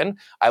skin,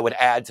 I would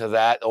add to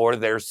that, or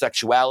their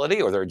sexuality,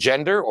 or their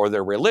gender, or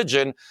their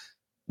religion,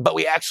 but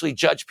we actually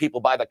judge people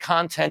by the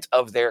content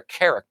of their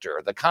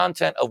character, the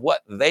content of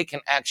what they can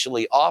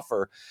actually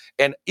offer.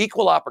 And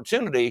equal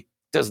opportunity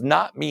does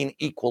not mean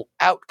equal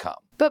outcome.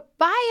 But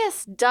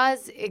bias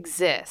does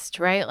exist,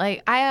 right?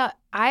 Like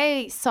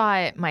I saw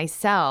it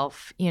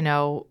myself,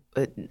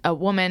 a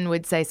woman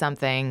would say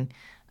something,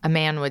 a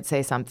man would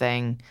say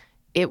something,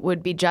 it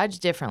would be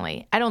judged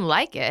differently. I don't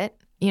like it.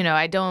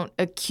 I don't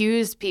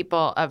accuse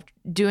people of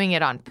doing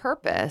it on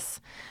purpose,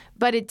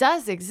 but it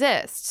does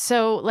exist.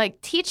 So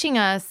like teaching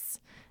us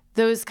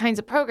those kinds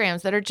of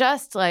programs that are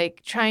just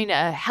like trying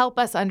to help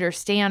us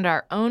understand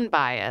our own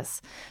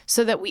bias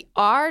so that we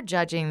are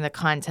judging the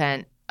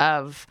content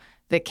of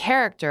the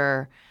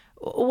character.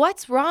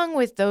 What's wrong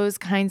with those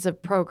kinds of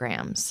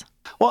programs?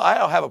 Well, I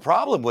don't have a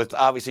problem with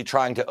obviously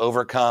trying to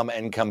overcome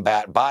and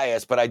combat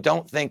bias, but I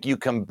don't think you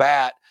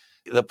combat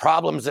the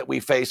problems that we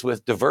face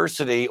with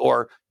diversity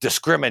or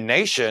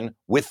discrimination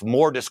with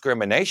more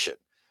discrimination.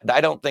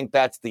 I don't think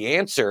that's the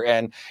answer.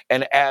 And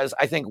as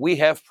I think we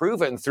have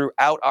proven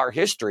throughout our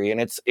history, and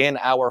it's in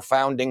our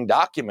founding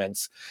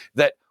documents,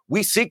 that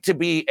we seek to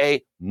be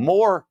a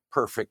more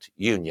perfect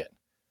union.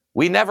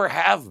 We never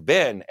have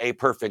been a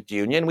perfect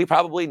union. We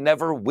probably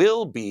never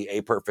will be a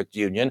perfect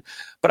union.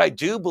 But I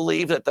do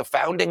believe that the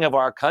founding of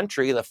our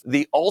country,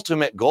 the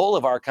ultimate goal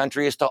of our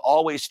country is to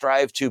always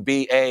strive to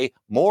be a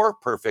more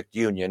perfect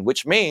union,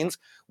 which means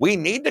we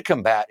need to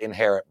combat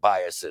inherent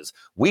biases.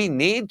 We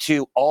need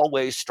to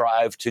always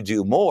strive to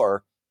do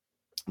more.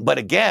 But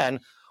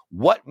again,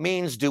 what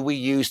means do we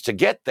use to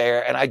get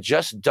there? And I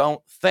just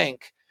don't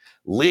think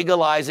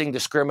legalizing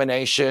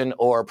discrimination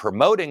or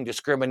promoting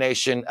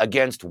discrimination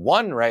against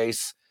one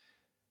race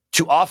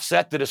to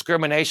offset the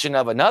discrimination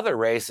of another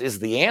race is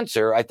the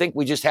answer. I think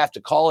we just have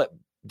to call it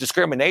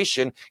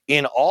discrimination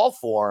in all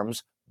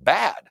forms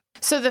bad.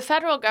 So the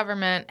federal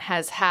government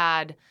has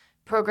had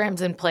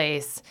programs in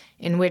place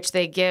in which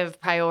they give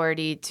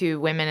priority to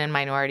women and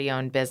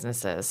minority-owned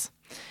businesses.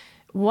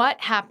 What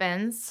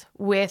happens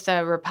with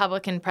a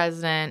Republican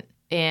president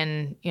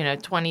in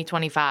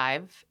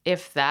 2025,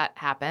 if that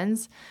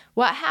happens?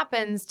 What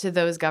happens to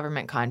those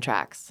government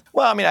contracts?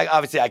 Well, I mean,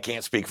 obviously I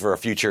can't speak for a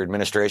future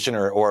administration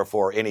or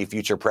for any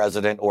future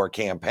president or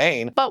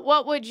campaign. But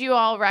what would you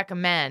all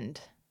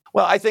recommend?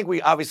 Well, I think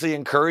we obviously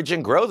encourage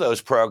and grow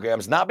those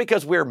programs, not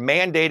because we're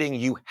mandating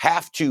you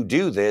have to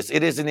do this.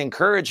 It is an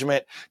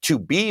encouragement to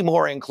be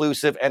more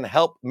inclusive and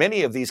help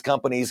many of these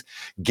companies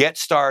get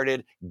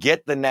started,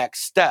 get the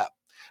next step.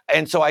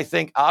 And so I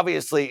think,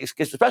 obviously,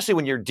 especially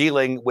when you're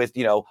dealing with,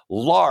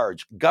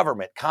 large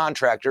government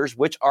contractors,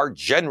 which are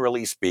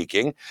generally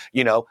speaking,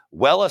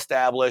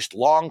 well-established,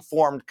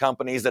 long-formed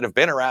companies that have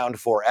been around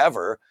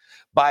forever,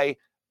 by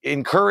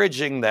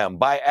encouraging them,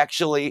 by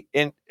actually,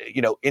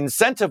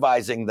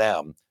 incentivizing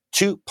them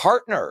to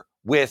partner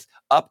with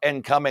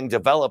up-and-coming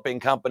developing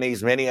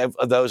companies. Many of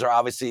those are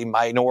obviously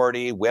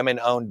minority,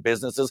 women-owned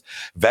businesses,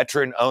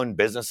 veteran-owned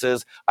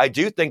businesses. I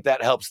do think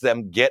that helps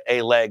them get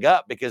a leg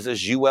up because,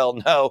 as you well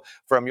know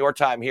from your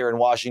time here in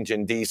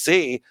Washington,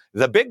 D.C.,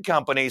 the big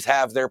companies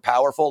have their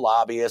powerful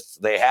lobbyists.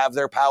 They have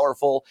their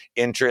powerful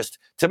interest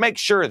to make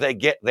sure they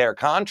get their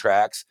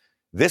contracts.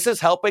 This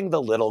is helping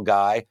the little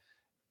guy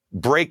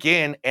break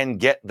in and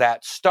get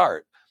that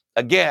start.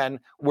 Again,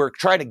 we're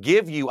trying to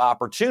give you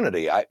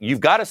opportunity.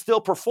 You've got to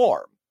still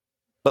perform,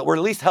 but we're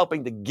at least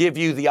helping to give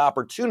you the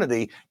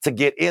opportunity to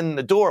get in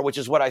the door, which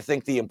is what I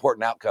think the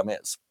important outcome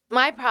is.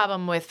 My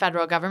problem with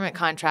federal government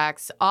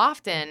contracts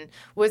often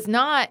was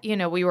not,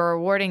 we were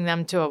awarding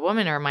them to a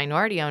woman or a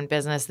minority-owned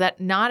business,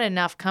 that not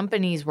enough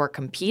companies were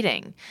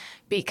competing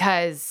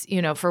because,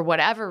 for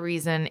whatever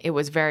reason, it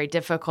was very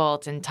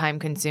difficult and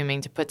time-consuming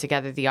to put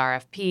together the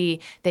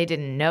RFP. They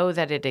didn't know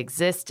that it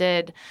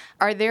existed.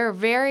 Are there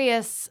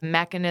various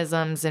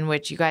mechanisms in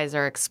which you guys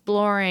are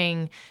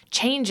exploring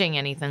changing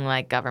anything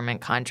like government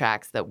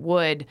contracts that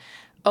would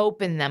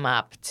open them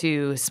up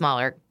to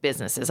smaller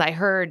businesses? I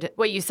heard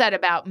what you said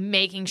about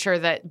making sure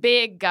that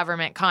big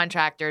government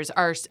contractors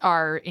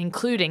are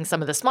including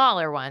some of the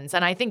smaller ones.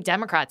 And I think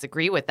Democrats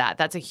agree with that.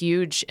 That's a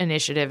huge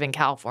initiative in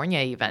California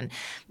even.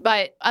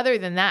 But other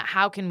than that,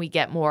 how can we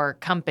get more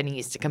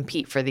companies to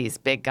compete for these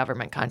big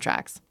government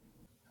contracts?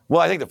 Well,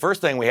 I think the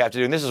first thing we have to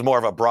do, and this is more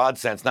of a broad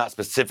sense, not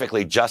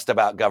specifically just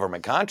about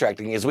government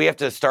contracting, is we have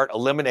to start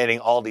eliminating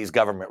all these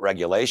government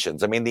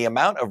regulations. I mean, the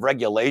amount of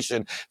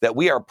regulation that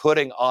we are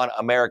putting on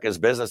America's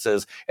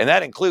businesses, and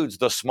that includes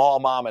the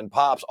small mom and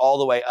pops all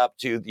the way up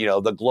to,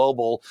 the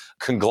global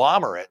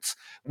conglomerates.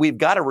 We've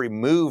got to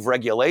remove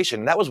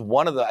regulation. And that was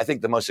one of I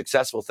think, the most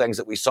successful things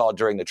that we saw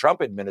during the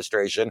Trump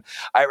administration.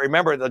 I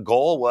remember the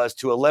goal was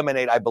to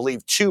eliminate, I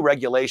believe, 2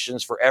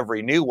 regulations for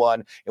every new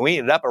one. And we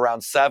ended up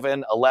around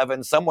 7,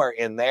 11, somewhere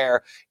in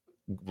there,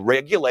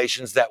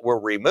 regulations that were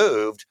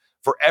removed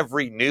for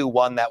every new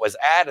one that was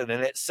added.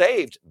 And it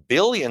saved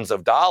billions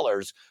of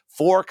dollars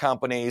for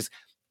companies,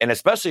 and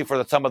especially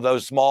for some of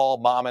those small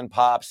mom and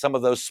pops, some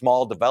of those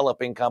small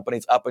developing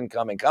companies, up and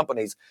coming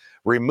companies.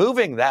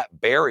 Removing that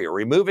barrier,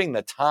 removing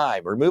the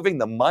time, removing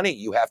the money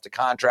you have to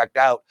contract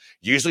out,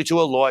 usually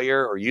to a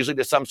lawyer or usually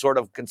to some sort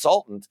of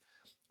consultant,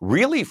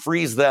 really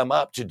frees them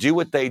up to do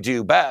what they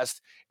do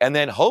best. And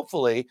then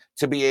hopefully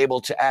to be able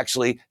to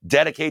actually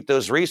dedicate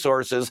those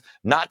resources,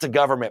 not to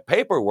government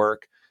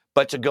paperwork,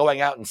 but to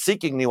going out and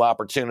seeking new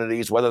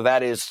opportunities, whether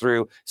that is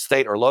through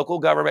state or local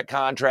government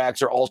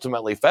contracts or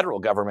ultimately federal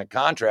government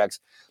contracts.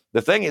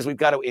 The thing is, we've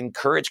got to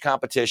encourage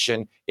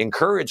competition,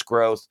 encourage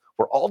growth,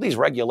 where all these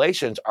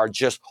regulations are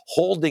just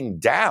holding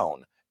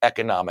down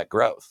economic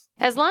growth.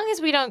 As long as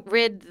we don't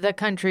rid the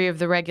country of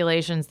the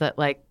regulations that,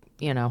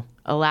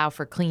 allow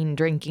for clean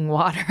drinking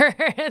water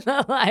and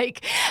the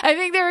like. I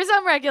think there are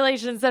some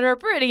regulations that are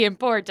pretty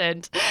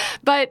important.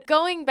 But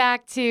going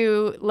back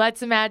to,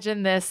 let's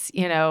imagine this,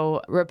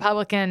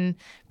 Republican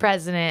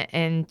president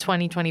in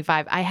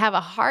 2025, I have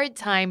a hard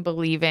time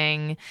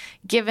believing,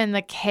 given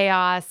the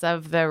chaos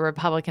of the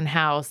Republican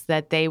House,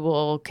 that they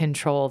will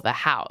control the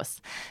House.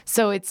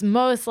 So it's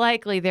most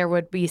likely there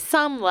would be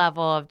some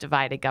level of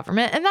divided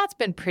government, and that's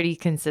been pretty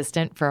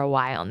consistent for a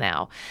while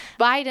now.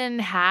 Biden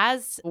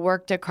has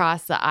worked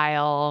across the aisle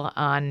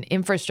on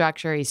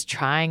infrastructure. He's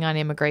trying on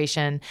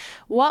immigration.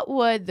 What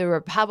would the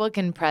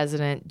Republican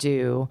president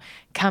do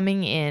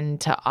coming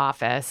into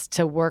office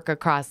to work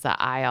across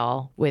the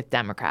aisle with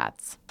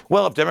Democrats?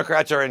 Well, if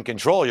Democrats are in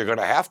control, you're going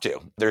to have to.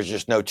 There's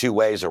just no two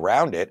ways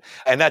around it.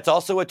 And that's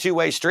also a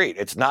two-way street.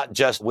 It's not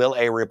just will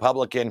a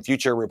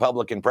future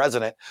Republican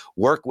president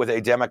work with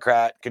a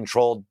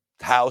Democrat-controlled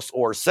House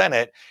or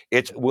Senate.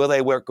 It's will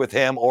they work with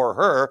him or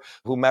her,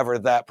 whomever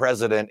that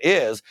president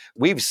is.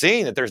 We've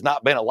seen that there's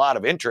not been a lot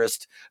of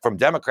interest from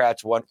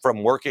Democrats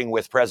from working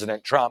with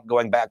President Trump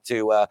going back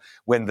to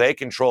when they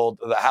controlled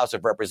the House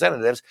of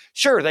Representatives.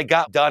 Sure, they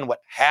got done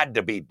what had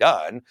to be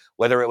done,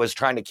 whether it was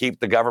trying to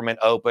keep the government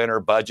open or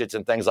budgets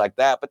and things like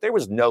that. But there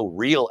was no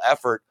real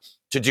effort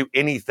to do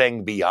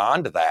anything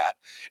beyond that.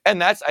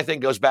 And that's, I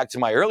think, goes back to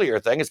my earlier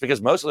thing. It's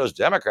because most of those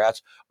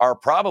Democrats are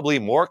probably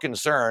more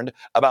concerned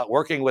about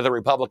working with a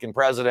Republican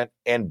president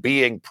and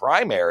being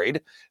primaried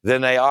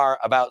than they are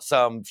about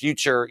some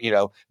future,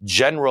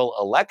 general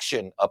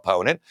election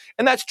opponent.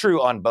 And that's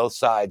true on both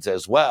sides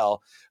as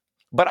well.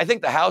 But I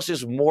think the House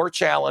is more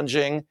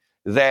challenging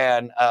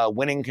than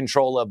winning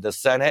control of the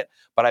Senate.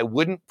 But I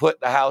wouldn't put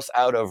the House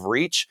out of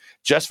reach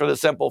just for the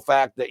simple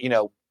fact that,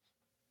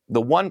 the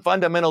one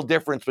fundamental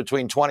difference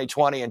between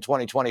 2020 and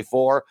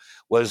 2024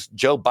 was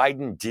Joe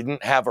Biden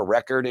didn't have a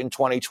record in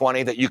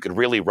 2020 that you could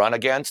really run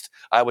against.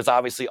 I was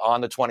obviously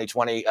on the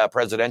 2020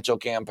 presidential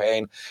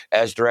campaign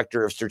as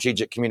director of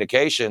strategic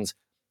communications.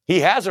 He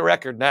has a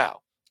record now.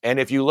 And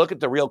if you look at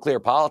the Real Clear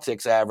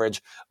Politics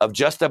average of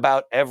just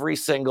about every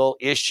single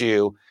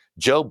issue,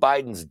 Joe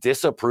Biden's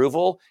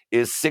disapproval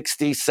is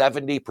 60,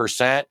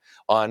 70%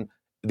 on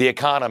the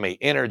economy,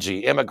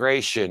 energy,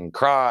 immigration,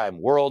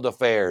 crime, world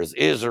affairs,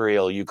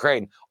 Israel,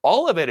 Ukraine.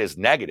 All of it is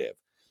negative.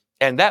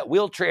 And that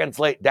will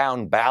translate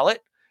down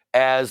ballot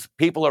as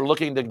people are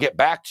looking to get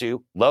back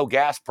to low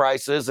gas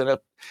prices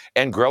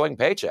and growing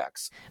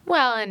paychecks.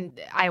 Well, and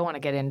I want to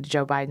get into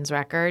Joe Biden's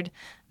record.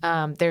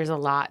 There's a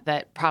lot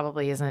that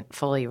probably isn't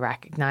fully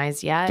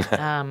recognized yet.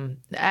 I'm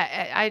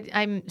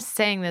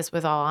saying this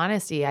with all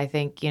honesty. I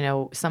think,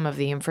 some of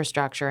the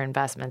infrastructure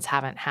investments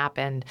haven't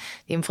happened.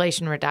 The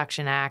Inflation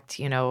Reduction Act,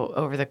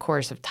 over the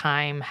course of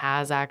time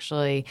has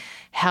actually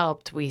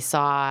helped. We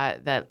saw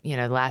that,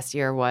 last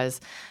year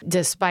was,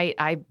 despite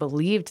I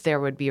believed there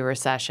would be a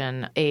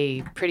recession,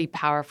 a pretty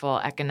powerful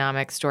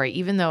economic story,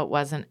 even though it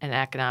wasn't an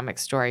economic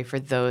story for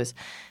those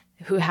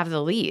who have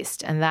the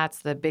least. And that's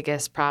the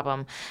biggest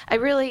problem. I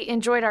really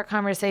enjoyed our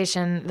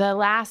conversation. The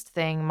last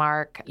thing,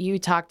 Mark, you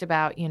talked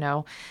about,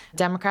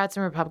 Democrats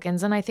and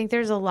Republicans. And I think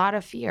there's a lot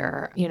of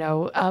fear,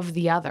 of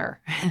the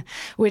other,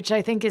 which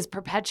I think is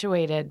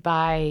perpetuated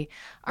by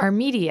our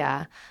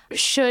media.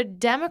 Should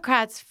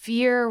Democrats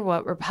fear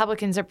what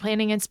Republicans are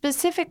planning? And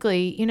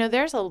specifically,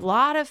 there's a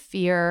lot of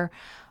fear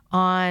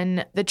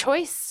on the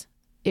choice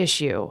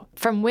issue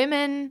from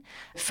women,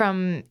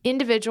 from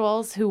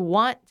individuals who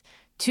want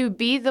to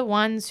be the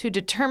ones who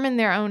determine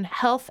their own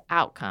health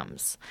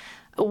outcomes.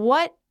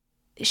 What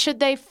should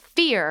they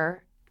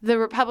fear the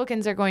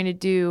Republicans are going to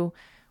do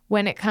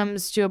when it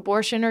comes to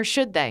abortion, or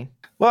should they?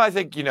 Well, I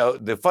think,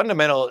 the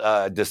fundamental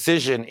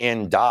decision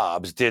in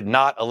Dobbs did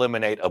not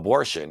eliminate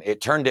abortion. It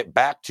turned it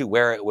back to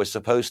where it was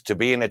supposed to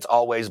be, and it's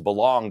always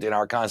belonged in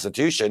our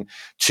Constitution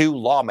to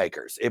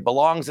lawmakers. It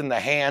belongs in the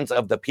hands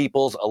of the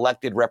people's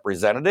elected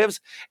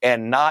representatives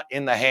and not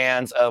in the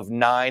hands of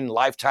 9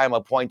 lifetime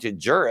appointed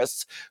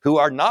jurists who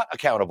are not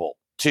accountable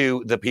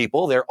to the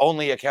people. They're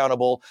only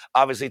accountable,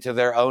 obviously, to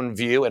their own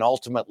view and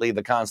ultimately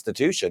the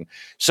Constitution.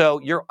 So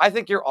I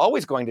think you're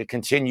always going to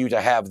continue to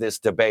have this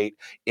debate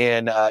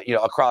in,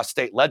 across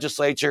state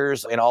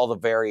legislatures in all the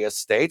various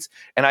states.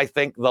 And I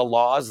think the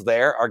laws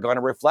there are going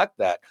to reflect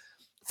that.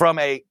 From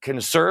a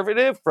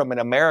conservative, from an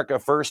America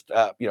First,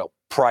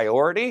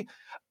 priority,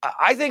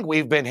 I think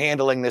we've been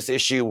handling this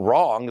issue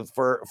wrong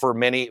for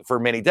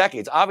many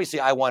decades.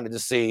 Obviously, I wanted to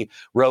see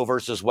Roe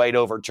versus Wade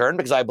overturned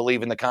because I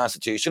believe in the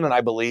Constitution and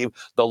I believe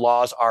the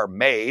laws are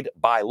made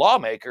by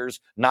lawmakers,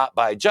 not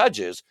by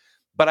judges.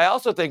 But I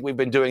also think we've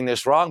been doing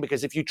this wrong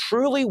because if you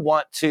truly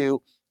want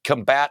to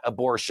combat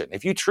abortion,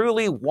 if you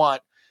truly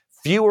want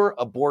fewer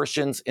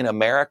abortions in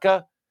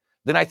America,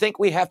 then I think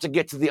we have to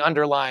get to the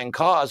underlying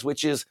cause,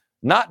 which is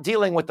not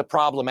dealing with the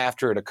problem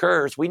after it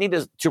occurs. We need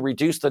to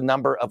reduce the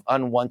number of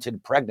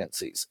unwanted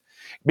pregnancies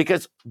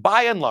because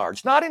by and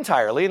large, not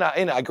entirely, and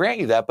I grant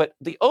you that, but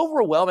the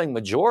overwhelming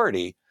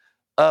majority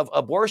of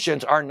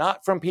abortions are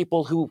not from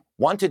people who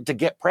wanted to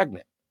get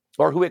pregnant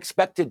or who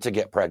expected to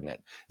get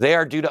pregnant. They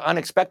are due to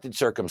unexpected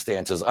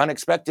circumstances,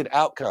 unexpected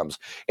outcomes.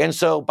 And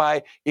so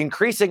by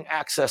increasing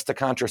access to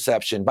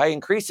contraception, by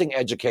increasing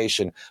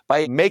education,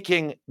 by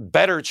making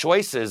better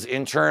choices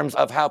in terms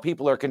of how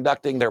people are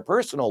conducting their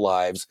personal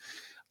lives,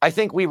 I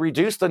think we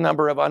reduce the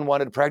number of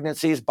unwanted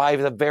pregnancies by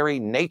the very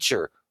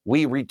nature.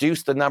 We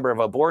reduce the number of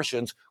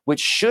abortions,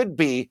 which should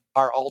be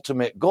our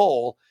ultimate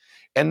goal.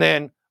 And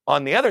then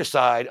on the other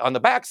side, on the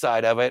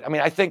backside of it,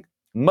 I think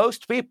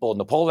most people in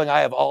the polling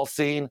I have all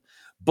seen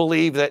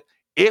believe that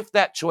if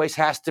that choice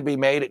has to be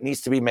made, it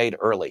needs to be made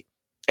early.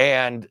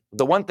 And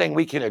the one thing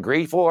we can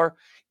agree for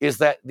is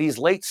that these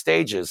late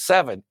stages,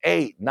 7,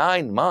 8,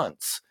 9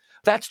 months,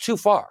 that's too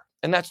far.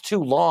 And that's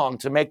too long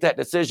to make that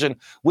decision,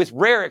 with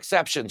rare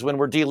exceptions when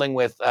we're dealing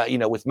with,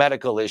 with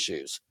medical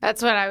issues.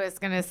 That's what I was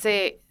going to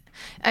say.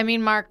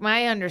 Mark,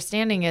 my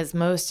understanding is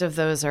most of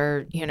those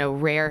are,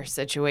 rare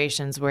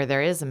situations where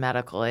there is a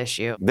medical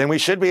issue. Then we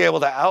should be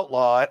able to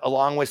outlaw it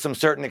along with some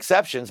certain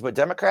exceptions. But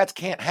Democrats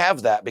can't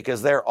have that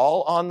because they're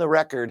all on the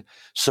record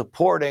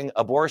supporting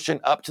abortion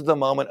up to the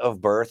moment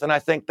of birth. And I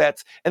think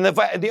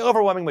the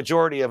overwhelming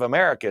majority of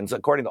Americans,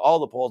 according to all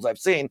the polls I've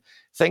seen,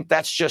 think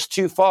that's just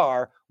too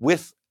far,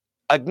 with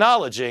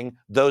acknowledging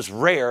those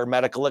rare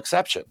medical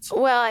exceptions.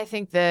 Well, I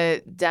think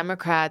the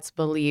Democrats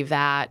believe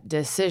that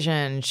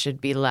decision should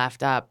be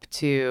left up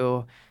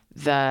to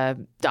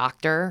the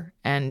doctor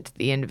and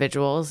the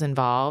individuals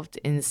involved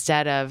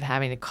instead of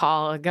having to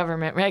call a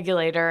government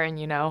regulator and,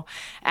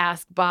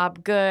 ask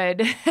Bob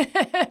Good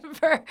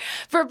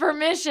for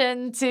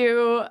permission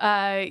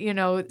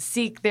to,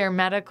 seek their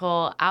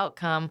medical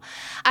outcome.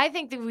 I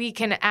think that we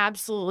can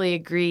absolutely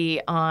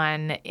agree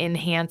on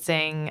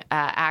enhancing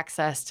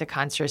access to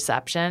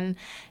contraception.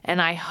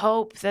 And I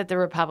hope that the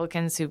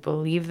Republicans who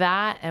believe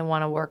that and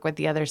want to work with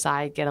the other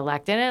side get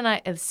elected.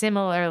 And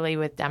similarly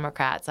with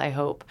Democrats, I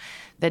hope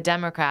the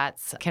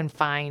Democrats can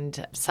find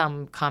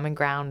some common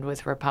ground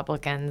with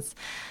Republicans.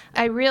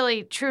 I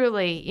really,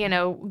 truly,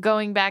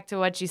 going back to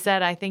what you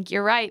said, I think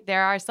you're right.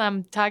 There are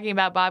some talking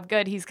about Bob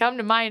Good. He's come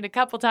to mind a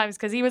couple times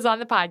because he was on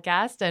the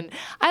podcast, and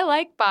I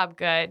like Bob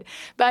Good.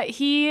 But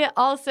he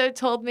also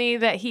told me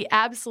that he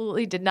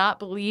absolutely did not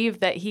believe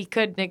that he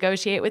could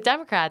negotiate with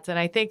Democrats. And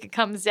I think it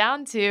comes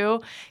down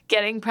to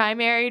getting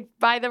primaried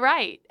by the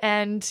right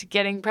and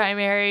getting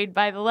primaried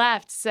by the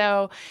left.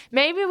 So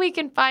maybe we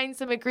can find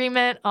some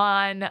agreement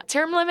on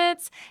term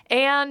limits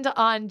and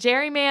on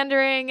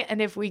gerrymandering.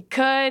 And if we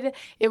could,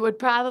 it would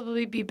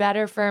probably be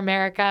better for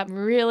America. I'm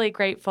really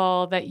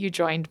grateful that you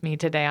joined me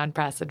today on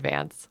Press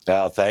Advance.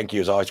 Oh, thank you.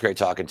 It's always great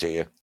talking to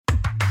you.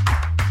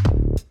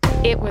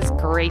 It was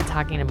great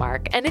talking to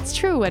Mark, and it's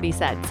true what he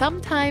said.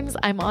 Sometimes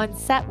I'm on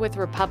set with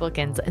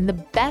Republicans, and the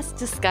best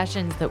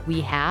discussions that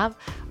we have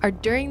are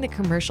during the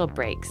commercial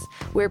breaks,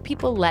 where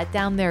people let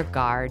down their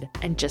guard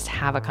and just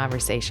have a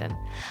conversation.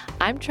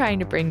 I'm trying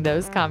to bring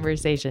those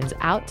conversations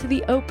out to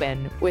the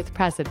open with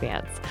Press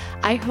Advance.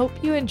 I hope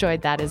you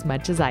enjoyed that as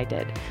much as I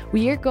did.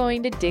 We are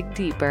going to dig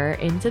deeper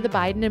into the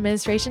Biden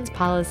administration's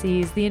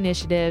policies, the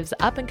initiatives,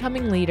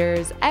 up-and-coming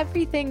leaders,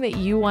 everything that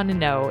you want to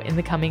know in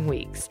the coming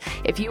weeks.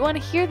 If you want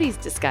to hear these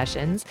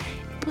discussions,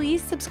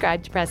 please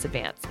subscribe to Press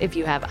Advance. If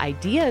you have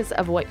ideas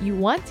of what you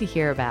want to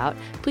hear about,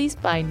 please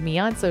find me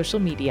on social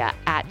media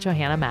at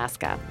Johanna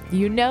Maska.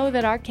 You know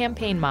that our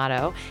campaign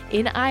motto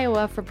in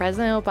Iowa for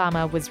President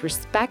Obama was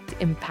respect,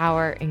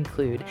 empower,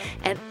 include,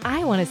 and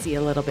I want to see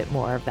a little bit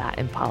more of that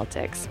in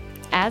politics.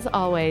 As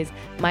always,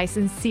 my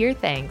sincere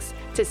thanks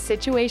to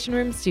Situation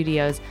Room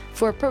Studios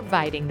for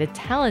providing the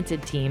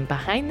talented team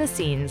behind the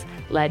scenes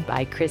led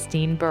by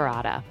Christine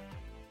Barada.